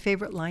my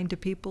favorite line to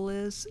people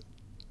is,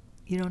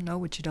 you don't know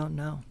what you don't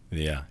know.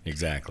 Yeah,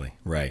 exactly.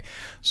 Right.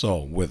 So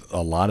with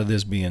a lot of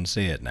this being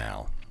said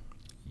now,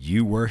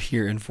 you were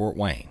here in Fort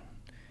Wayne.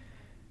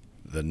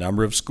 The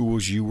number of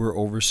schools you were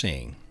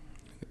overseeing,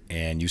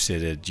 and you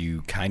said that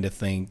you kind of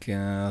think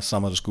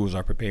some of the schools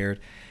are prepared.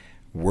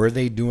 Were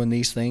they doing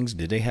these things?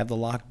 Did they have the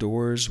locked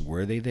doors?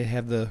 Were they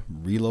have the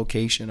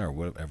relocation, or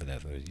whatever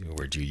that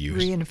word you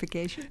used?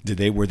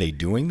 Reunification? Were they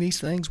doing these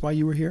things while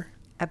you were here?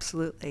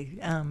 Absolutely,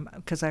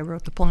 because I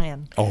wrote the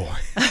plan. Oh,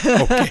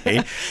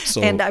 okay.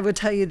 So And I would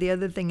tell you, the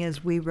other thing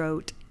is, we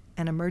wrote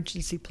an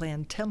emergency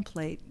plan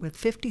template with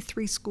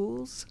 53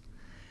 schools.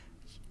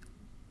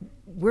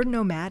 We're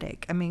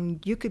nomadic. I mean,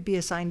 you could be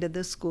assigned to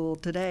this school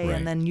today, Right.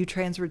 and then you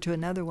transfer to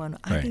another one.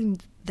 I Right.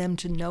 need them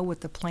to know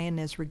what the plan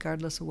is,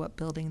 regardless of what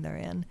building they're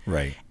in.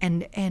 Right.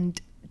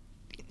 And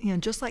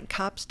just like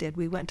cops did,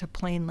 we went to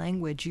plain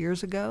language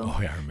years ago.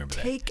 Oh, yeah, I remember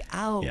that. Take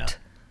out Yeah.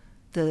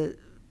 the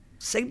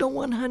Signal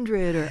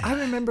 100, or I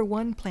remember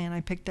one plan I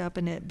picked up,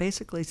 and it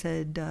basically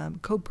said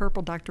Code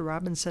Purple, Dr.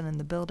 Robinson in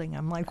the building.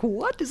 I'm like,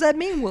 what does that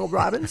mean, Will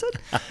Robinson?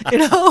 It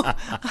didn't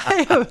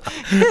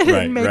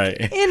Right, make right.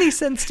 any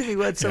sense to me Yeah,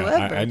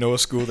 whatsoever. I know a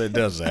school that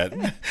does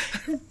that.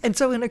 And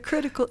so in a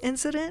critical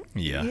incident,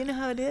 Yeah. you know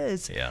how it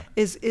is. Yeah.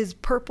 Is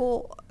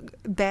purple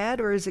bad,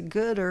 or is it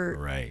good, or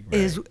Right,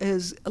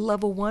 is a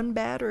level 1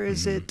 bad, or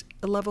is it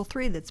a level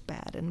 3 that's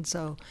bad? And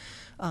so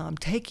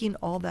taking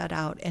all that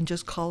out and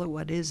just call it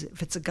what is.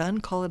 If it's a gun,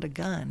 call it a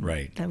gun.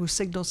 Right. That was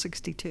Signal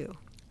 62.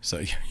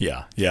 So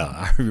yeah,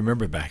 I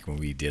remember back when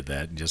we did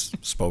that and just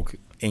spoke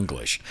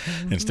English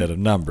instead of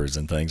numbers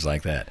and things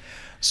like that.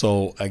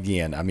 So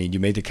again, I mean, you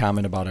made the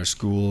comment about our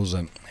schools,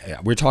 and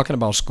we're talking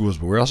about schools,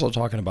 but we're also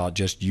talking about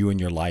just you and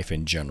your life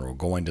in general,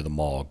 going to the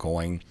mall,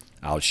 going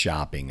out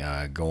shopping,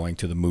 going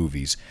to the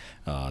movies,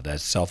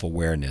 that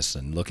self-awareness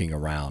and looking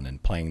around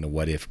and playing the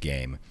what if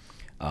game.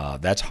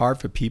 That's hard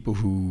for people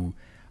who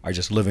are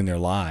just living their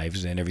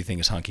lives and everything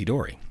is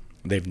hunky-dory.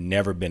 They've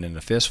never been in a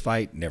fist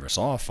fight, never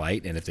saw a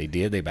fight, and if they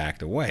did, they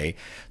backed away.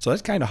 So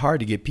that's kind of hard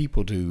to get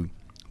people to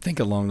think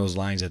along those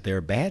lines, that there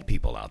are bad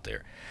people out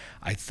there.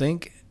 I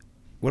think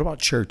what about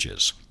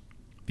churches?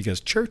 Because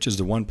church is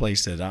the one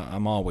place that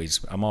I'm always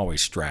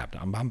strapped.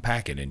 I'm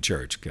packing in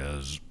church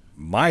because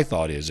my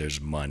thought is there's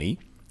money,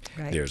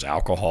 Right. there's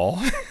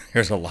alcohol,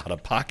 there's a lot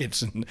of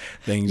pockets and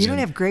things. You don't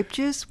have grape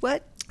juice?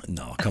 What?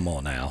 No, come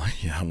on now.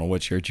 I don't know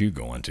what church you're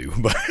going to,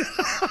 but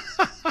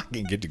I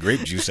can get the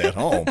grape juice at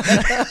home.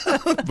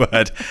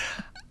 But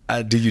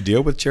do you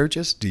deal with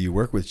churches? Do you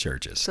work with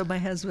churches? So my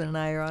husband and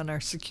I are on our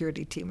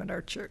security team at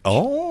our church.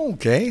 Oh,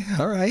 okay.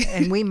 All right.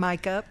 And we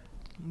mic up.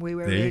 We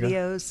wear There you go.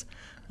 radios.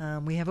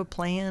 We have a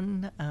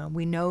plan.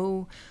 We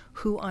know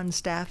who on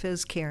staff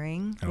is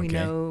carrying. We Okay.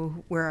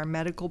 know where our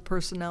medical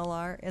personnel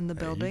are in the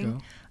There you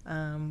building.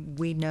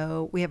 We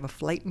know we have a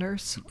flight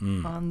nurse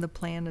Mm. on the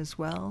plan as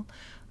well.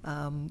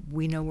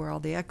 We know where all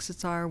the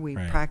exits are. We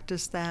Right.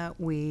 practice that.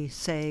 We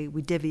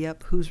divvy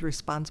up who's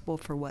responsible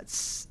for what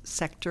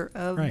sector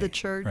of the Right,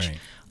 church.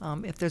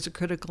 right. If there's a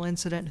critical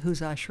incident,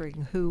 who's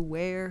ushering who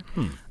where.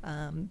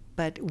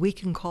 But we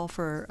can call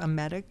for a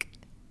medic,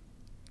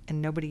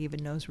 and nobody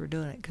even knows we're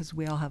doing it because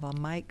we all have on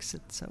mics.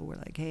 And so we're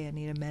like, hey, I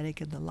need a medic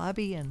in the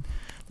lobby, and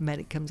the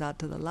medic comes out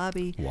to the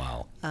lobby.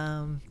 Wow.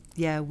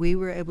 Yeah, we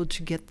were able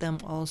to get them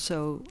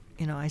also.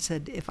 I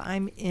said, if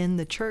I'm in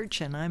the church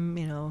and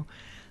I'm,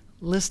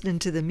 listening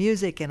to the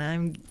music and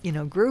I'm,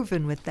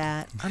 grooving with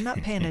that, I'm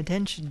not paying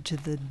attention to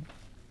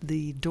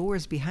the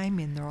doors behind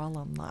me, and they're all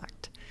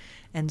unlocked.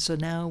 And so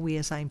now we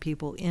assign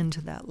people into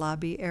that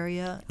lobby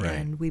area, Right.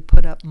 and we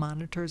put up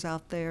monitors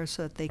out there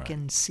so that they Right.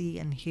 can see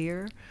and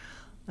hear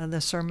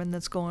the sermon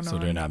that's going on. So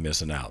they're not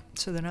missing out.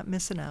 So they're not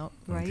missing out,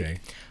 right? Okay.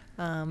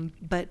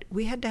 But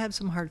we had to have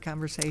some hard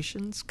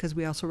conversations because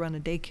we also run a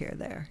daycare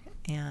there.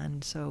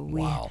 And so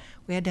Wow.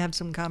 we had to have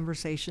some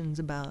conversations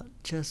about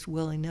just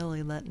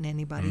willy-nilly letting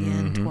anybody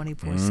in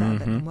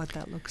 24/7 and what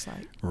that looks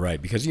like.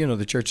 Right, because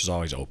the church is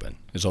always open.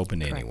 It's open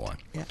to Correct. anyone.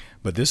 Yeah.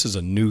 But this is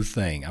a new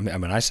thing. I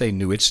mean, I say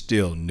new, it's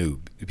still new.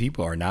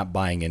 People are not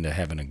buying into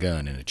having a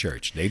gun in a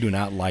church. They do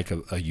not like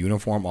a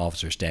uniformed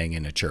officer staying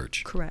in a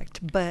church. Correct.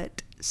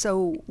 But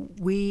so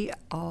we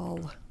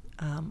all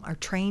are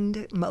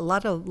trained. A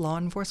lot of law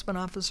enforcement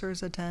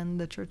officers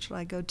attend the church that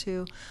I go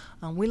to.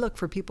 We look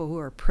for people who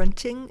are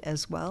printing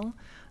as well,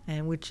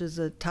 and which is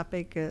a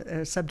topic,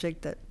 a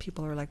subject that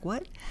people are like,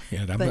 what?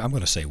 Yeah, I'm But-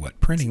 going to say what?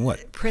 Printing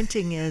what?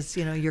 Printing is,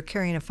 you're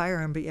carrying a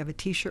firearm, but you have a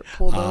T-shirt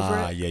pulled over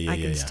it. Yeah, I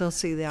can yeah. still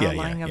see the Yeah,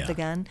 outline of yeah, the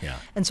gun. yeah.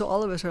 And so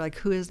all of us are like,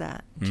 who is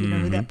that? Do you know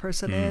who that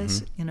person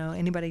is?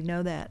 Anybody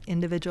know that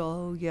individual?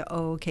 Oh, yeah.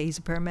 Oh, okay. He's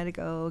a paramedic.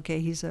 Oh, okay.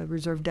 He's a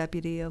reserve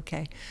deputy.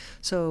 Okay.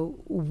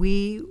 So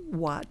we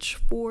watch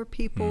for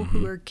people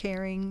who are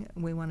carrying.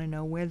 We want to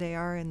know where they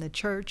are in the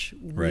church.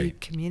 We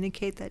Right.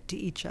 communicate that to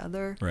each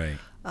other. Right.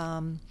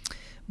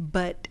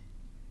 But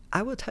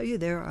I will tell you,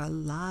 there are a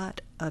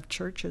lot of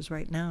churches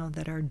right now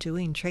that are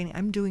doing training.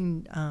 I'm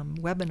doing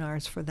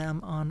webinars for them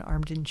on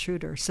armed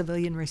intruder,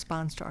 civilian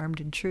response to armed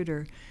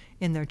intruder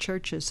in their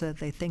churches so that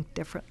they think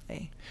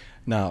differently.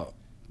 Now,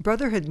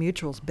 Brotherhood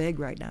Mutual's big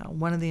right now.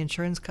 One of the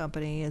insurance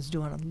company is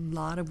doing a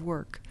lot of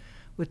work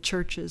with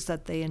churches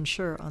that they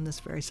insure on this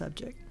very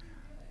subject.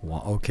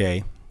 well,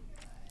 okay.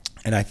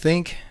 And I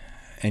think,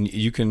 and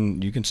you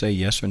can say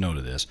yes or no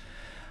to this,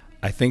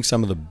 I think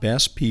some of the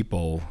best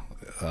people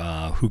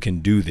who can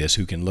do this,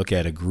 who can look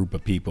at a group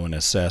of people and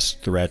assess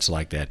threats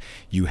like that,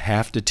 you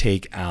have to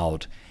take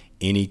out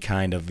any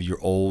kind of your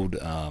old,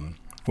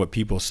 what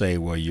people say,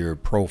 well, you're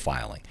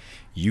profiling.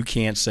 You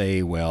can't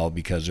say, well,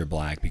 because they're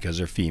black, because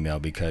they're female,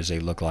 because they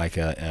look like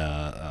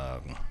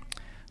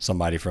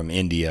somebody from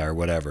India or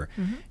whatever.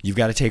 You've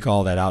got to take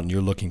all that out, and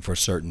you're looking for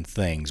certain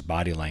things,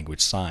 body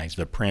language, signs,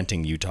 the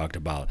printing you talked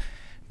about.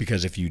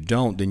 Because if you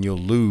don't, then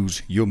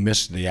you'll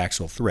miss the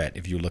actual threat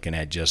if you're looking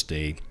at just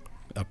a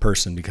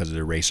person because of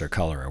their race or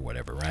color or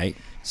whatever, right?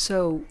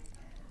 So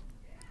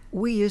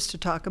we used to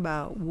talk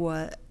about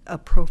what a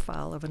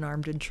profile of an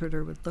armed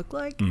intruder would look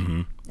like,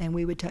 and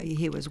we would tell you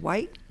he was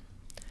white,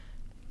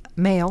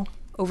 male,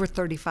 over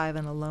 35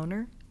 and a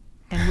loner,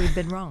 and we've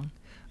been wrong.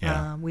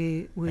 Yeah.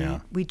 We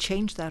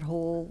changed that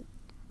whole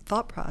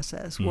thought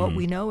process. What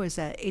we know is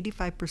that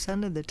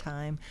 85% of the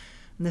time,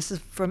 and this is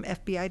from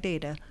FBI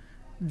data,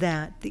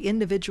 that the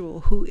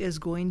individual who is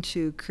going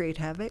to create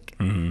havoc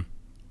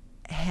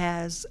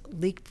has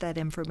leaked that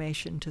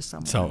information to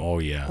someone.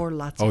 Or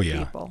lots of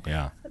people.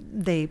 Yeah.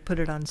 They put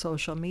it on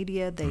social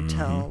media. They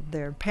tell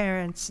their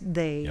parents.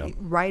 They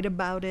write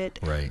about it.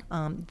 Right.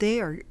 They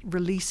are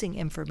releasing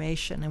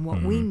information, and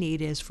what we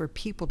need is for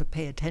people to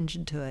pay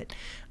attention to it.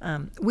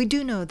 We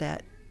do know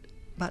that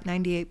about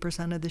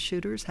 98% of the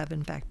shooters have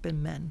in fact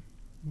been men,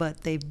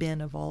 but they've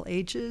been of all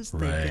ages.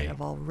 They've Right. been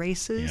of all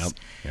races.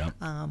 Yep.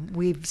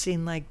 We've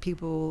seen like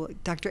people,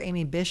 Dr.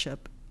 Amy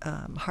Bishop,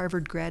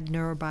 Harvard grad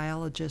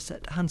neurobiologist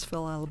at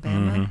Huntsville,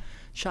 Alabama.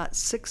 shot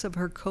 6 of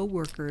her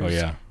coworkers Oh,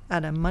 yeah.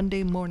 at a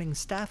Monday morning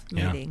staff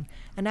Yeah. meeting.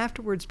 And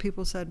afterwards,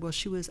 people said, well,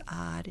 she was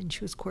odd and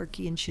she was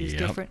quirky and she was Yep.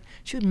 different.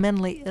 She was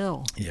mentally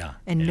ill. Yeah,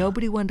 And yeah.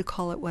 nobody wanted to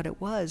call it what it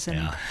was. And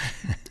Yeah.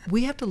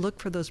 we have to look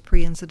for those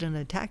pre-incident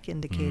attack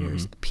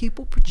indicators.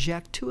 People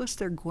project to us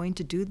they're going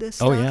to do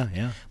this Oh, stuff.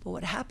 yeah. But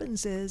what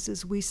happens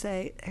is we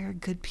say they're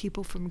good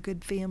people from a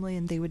good family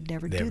and they would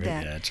never do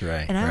that. That's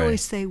right. And I right.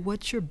 always say,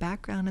 what's your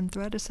background in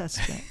threat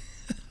assessment?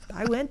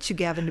 I went to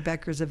Gavin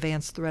DeBecker's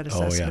Advanced Threat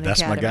Assessment Oh, yeah,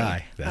 that's my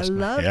Academy. guy. I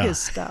love his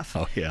stuff.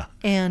 Oh, yeah.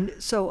 And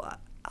so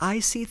I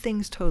see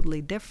things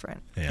totally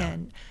different. Yeah.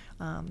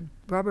 And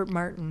Robert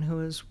Martin, who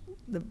is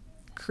the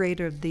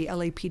creator of the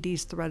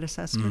LAPD's threat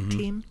assessment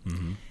team,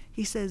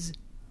 he says,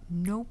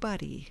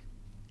 nobody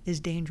is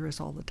dangerous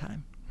all the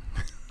time.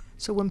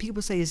 So when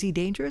people say, is he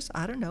dangerous?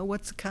 I don't know.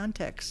 What's the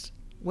context?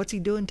 What's he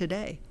doing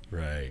today?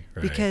 Right.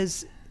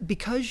 Because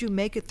you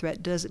make a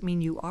threat doesn't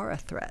mean you are a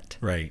threat.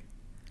 Right.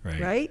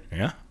 Right?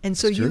 Yeah. And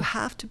so that's you true.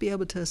 have to be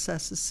able to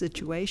assess the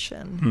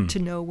situation to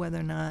know whether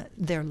or not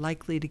they're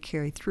likely to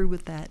carry through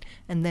with that.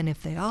 And then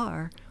if they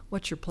are,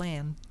 what's your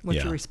plan? What's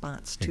Yeah, your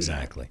response to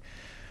Exactly.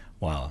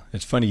 Wow.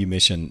 It's funny you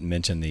mentioned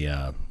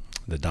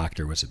the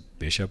doctor, was it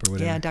Bishop or that?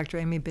 whatever? Yeah, Dr.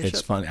 Amy Bishop.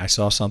 It's funny. I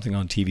saw something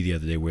on TV the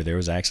other day where there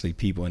was actually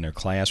people in their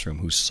classroom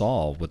who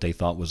saw what they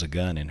thought was a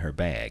gun in her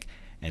bag,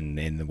 and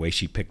the way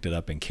she picked it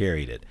up and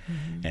carried it.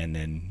 And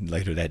then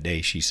later that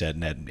day, she sat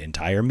in that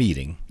entire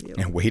meeting Yep.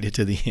 and waited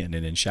to the end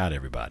and then shot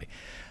everybody.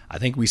 I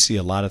think we see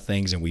a lot of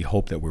things and we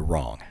hope that we're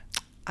wrong.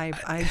 I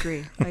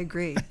agree. I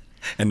agree.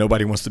 And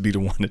nobody wants to be the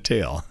one to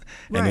tell,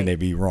 and Right. then they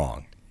be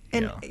wrong.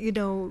 And, Yeah. you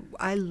know,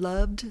 I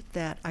loved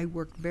that I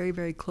worked very,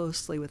 very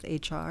closely with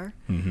HR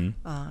in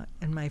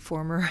my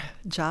former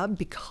job,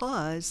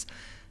 because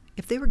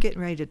if they were getting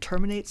ready to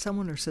terminate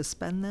someone or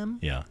suspend them,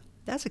 Yeah.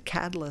 that's a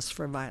catalyst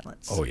for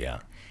violence. Oh, yeah.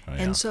 Oh,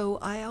 yeah. And so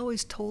I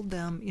always told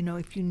them, you know,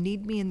 if you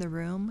need me in the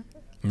room,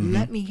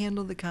 let me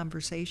handle the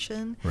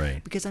conversation,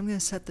 Right. because I'm going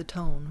to set the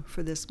tone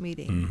for this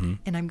meeting.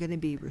 And I'm going to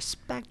be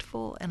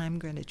respectful, and I'm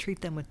going to treat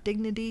them with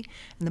dignity.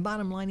 And the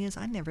bottom line is,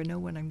 I never know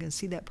when I'm going to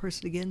see that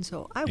person again,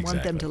 so I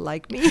want them Exactly. to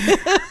like me.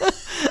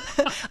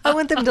 I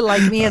want them to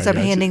like me as I I'm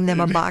got you. handing them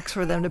a box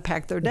for them to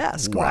pack their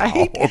desk, Wow.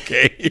 right?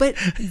 Okay. But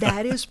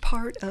that is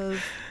part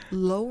of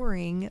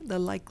lowering the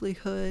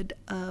likelihood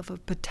of a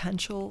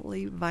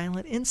potentially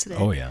violent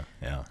incident Oh, yeah.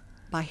 Yeah.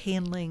 by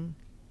handling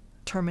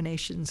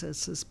terminations and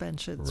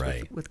suspensions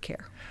Right. with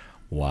care.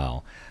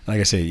 Wow. Like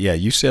I said, yeah,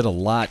 you said a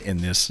lot in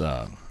this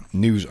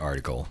news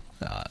article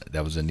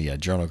that was in the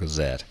Journal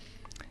Gazette.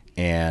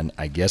 And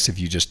I guess if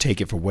you just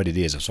take it for what it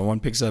is, if someone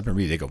picks it up and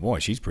reads it, they go, boy,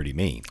 she's pretty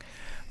mean.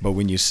 But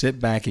when you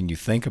sit back and you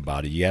think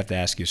about it, you have to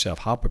ask yourself,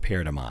 how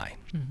prepared am I?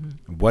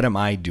 What am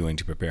I doing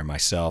to prepare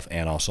myself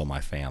and also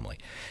my family?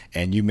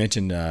 And you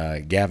mentioned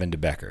Gavin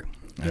DeBecker.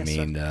 I Yes,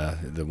 mean,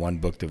 the one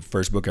book, the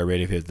first book I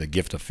read of his, The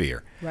Gift of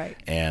Fear. Right.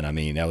 And I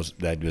mean,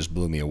 that just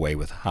blew me away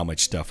with how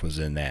much stuff was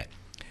in that.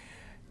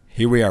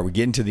 Here we are. We're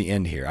getting to the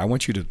end here. I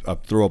want you to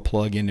throw a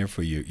plug in there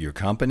for your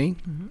company,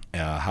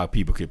 how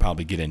people could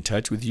probably get in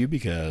touch with you,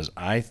 because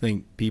I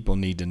think people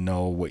need to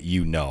know what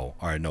you know,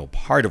 or know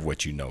part of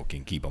what you know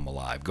can keep them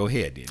alive. Go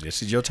ahead.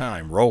 This is your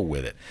time. Roll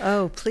with it.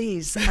 Oh,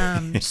 please.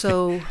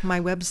 So my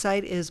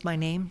website is my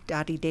name,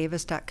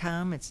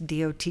 DottieDavis.com. It's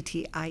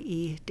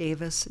DOTTIE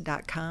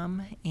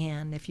Davis.com.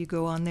 And if you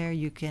go on there,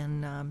 you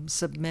can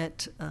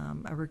submit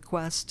a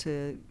request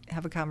to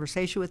have a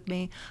conversation with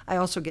me. I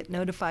also get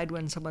notified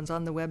when someone's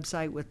on the website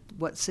with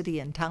what city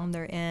and town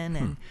they're in,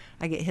 and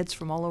I get hits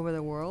from all over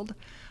the world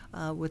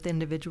with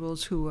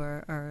individuals who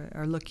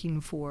are looking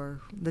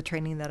for the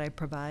training that I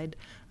provide.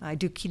 I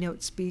do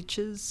keynote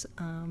speeches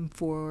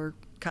for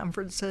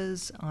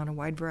conferences on a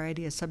wide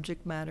variety of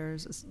subject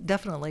matters. It's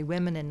definitely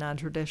women in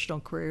non-traditional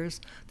careers.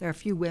 There are a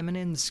few women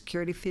in the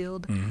security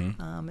field,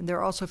 and there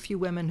are also a few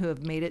women who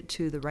have made it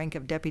to the rank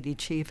of deputy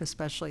chief,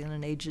 especially in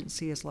an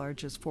agency as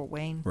large as Fort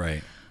Wayne.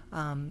 Right.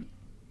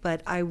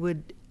 But I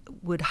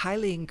would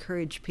highly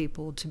encourage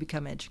people to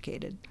become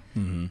educated.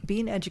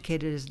 Being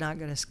educated is not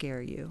going to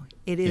scare you.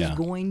 It is Yeah.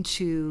 going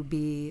to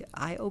be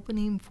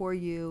eye-opening for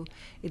you.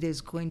 It is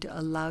going to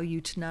allow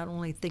you to not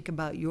only think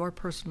about your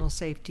personal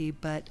safety,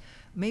 but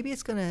maybe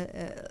it's going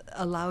to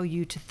allow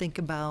you to think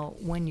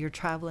about when you're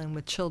traveling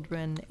with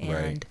children.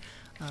 And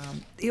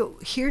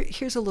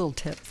here's a little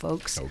tip,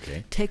 folks.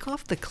 Okay. Take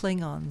off the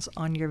Klingons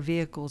on your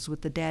vehicles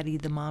with the daddy,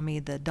 the mommy,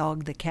 the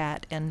dog, the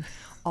cat, and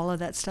all of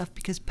that stuff,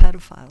 because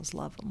pedophiles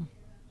love them.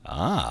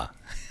 Ah.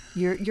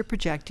 You're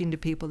projecting to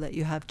people that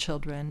you have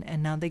children,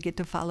 and now they get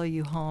to follow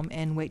you home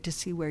and wait to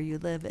see where you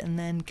live, and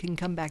then can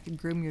come back and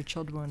groom your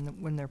children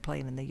when they're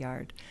playing in the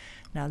yard.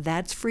 Now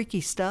that's freaky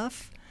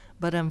stuff,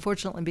 but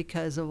unfortunately,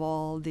 because of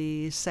all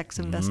the sex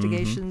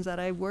investigations that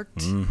I've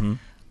worked,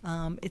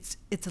 it's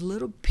a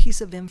little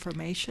piece of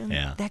information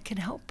that can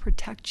help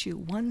protect you.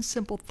 One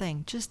simple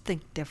thing: just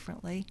think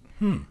differently.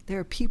 There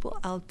are people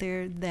out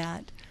there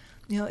that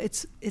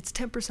it's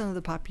 10% of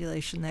the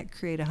population that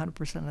create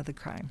 100% of the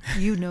crime.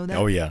 You know that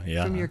Oh, yeah.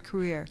 from your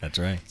career. That's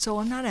right. So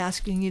I'm not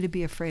asking you to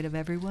be afraid of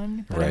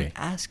everyone, but Right.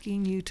 I'm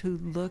asking you to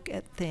look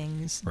at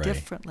things Right.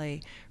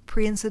 differently.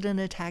 Pre-incident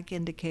attack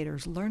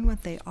indicators, learn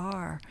what they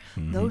are.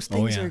 Mhm. Those Oh,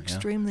 things yeah, are yeah.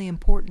 extremely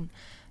important.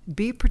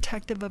 Be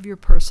protective of your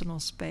personal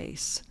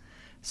space.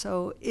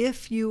 So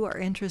if you are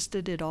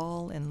interested at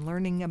all in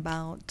learning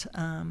about,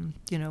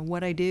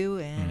 what I do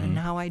and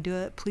how I do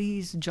it,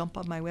 please jump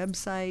on my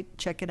website,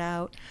 check it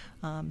out,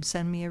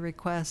 send me a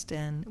request,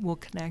 and we'll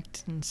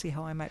connect and see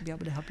how I might be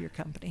able to help your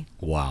company.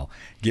 Wow.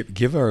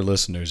 Give our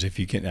listeners, if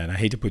you can, and I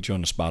hate to put you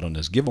on the spot on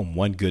this, give them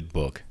one good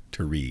book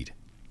to read.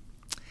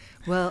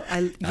 Well,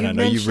 And I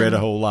know you've read a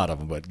whole lot of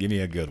them, but give me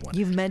a good one.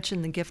 You've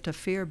mentioned The Gift of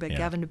Fear, but Yeah.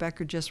 Gavin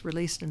DeBecker just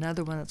released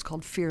another one that's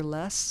called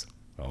Fearless.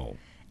 Oh,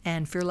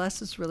 And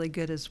Fearless is really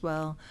good as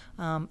well.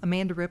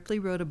 Amanda Ripley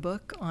wrote a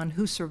book on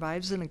who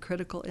survives in a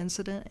critical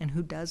incident and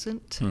who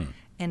doesn't.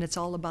 And it's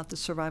all about the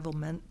survival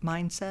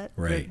mindset,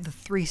 Right. the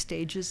 3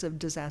 stages of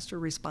disaster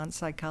response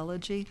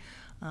psychology.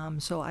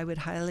 So I would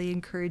highly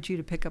encourage you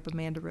to pick up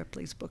Amanda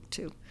Ripley's book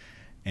too.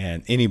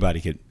 and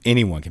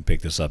anyone can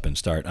pick this up and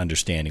start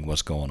understanding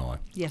what's going on.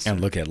 Yes, And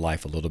sir. look at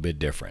life a little bit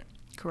different.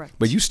 Correct.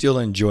 But you still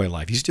enjoy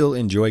life. You still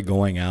enjoy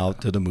going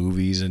out to the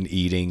movies and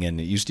eating,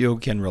 and you still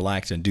can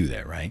relax and do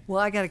that, right?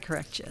 Well, I got to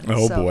correct you.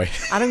 Oh, boy.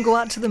 I don't go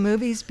out to the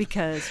movies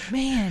because,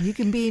 man, you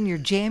can be in your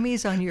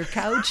jammies on your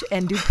couch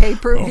and do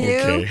pay-per-view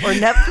Okay. or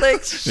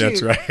Netflix. Shoot,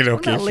 That's right. I'm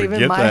Okay, not leaving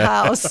forget my that.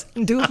 house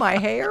and do my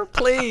hair.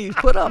 Please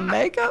put on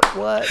makeup.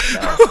 What?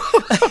 No.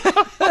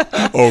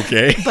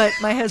 Okay. But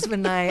my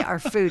husband and I are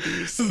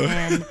foodies,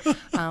 and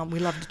we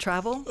love to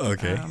travel.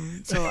 Okay.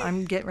 So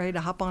I'm getting ready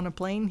to hop on a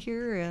plane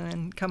here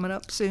and coming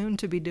up soon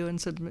to be doing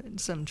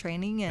some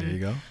training. And There you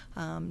go.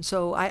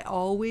 so I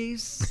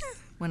always,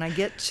 when I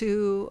get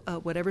to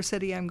whatever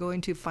city I'm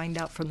going to, find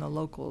out from the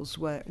locals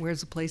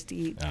where's a place to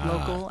eat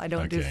local. I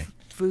don't do okay.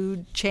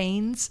 food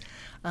chains.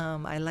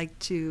 I like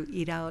to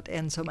eat out,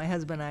 and so my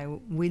husband and I,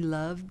 we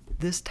love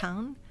this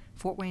town.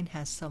 Fort Wayne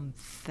has some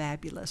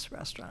fabulous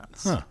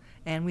restaurants. Huh.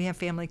 And we have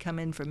family come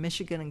in from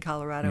Michigan and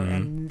Colorado,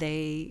 and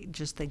they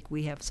just think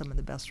we have some of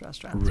the best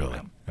restaurants Really?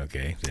 around.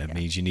 Okay. That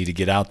means you need to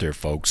get out there,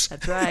 folks.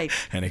 That's right.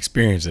 And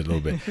experience it a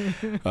little bit.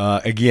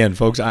 Again,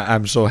 folks,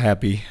 I'm so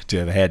happy to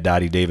have had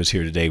Dottie Davis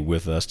here today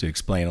with us to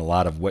explain a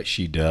lot of what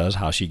she does,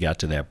 how she got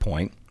to that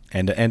point,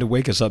 and to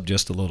wake us up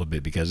just a little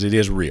bit, because it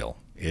is real.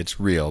 It's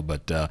real,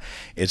 but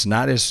it's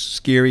not as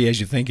scary as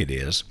you think it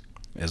is,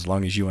 as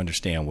long as you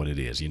understand what it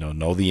is.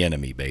 Know the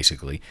enemy,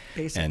 basically.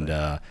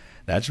 And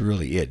that's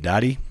really it.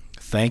 Dottie,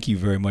 thank you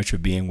very much for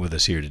being with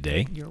us here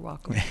today. You're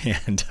welcome.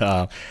 And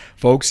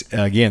folks,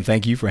 again,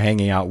 thank you for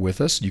hanging out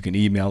with us. You can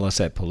email us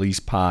at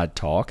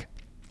policepodtalk.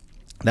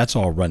 That's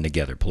all run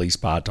together,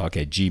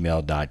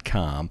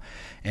 policepodtalk@gmail.com.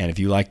 And if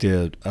you'd like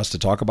us to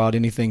talk about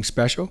anything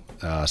special,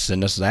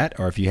 send us that.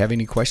 Or if you have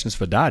any questions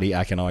for Dottie,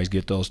 I can always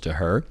get those to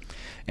her.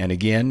 And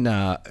again,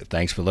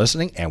 thanks for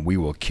listening, and we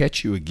will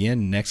catch you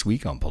again next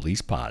week on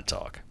Police Pod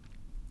Talk.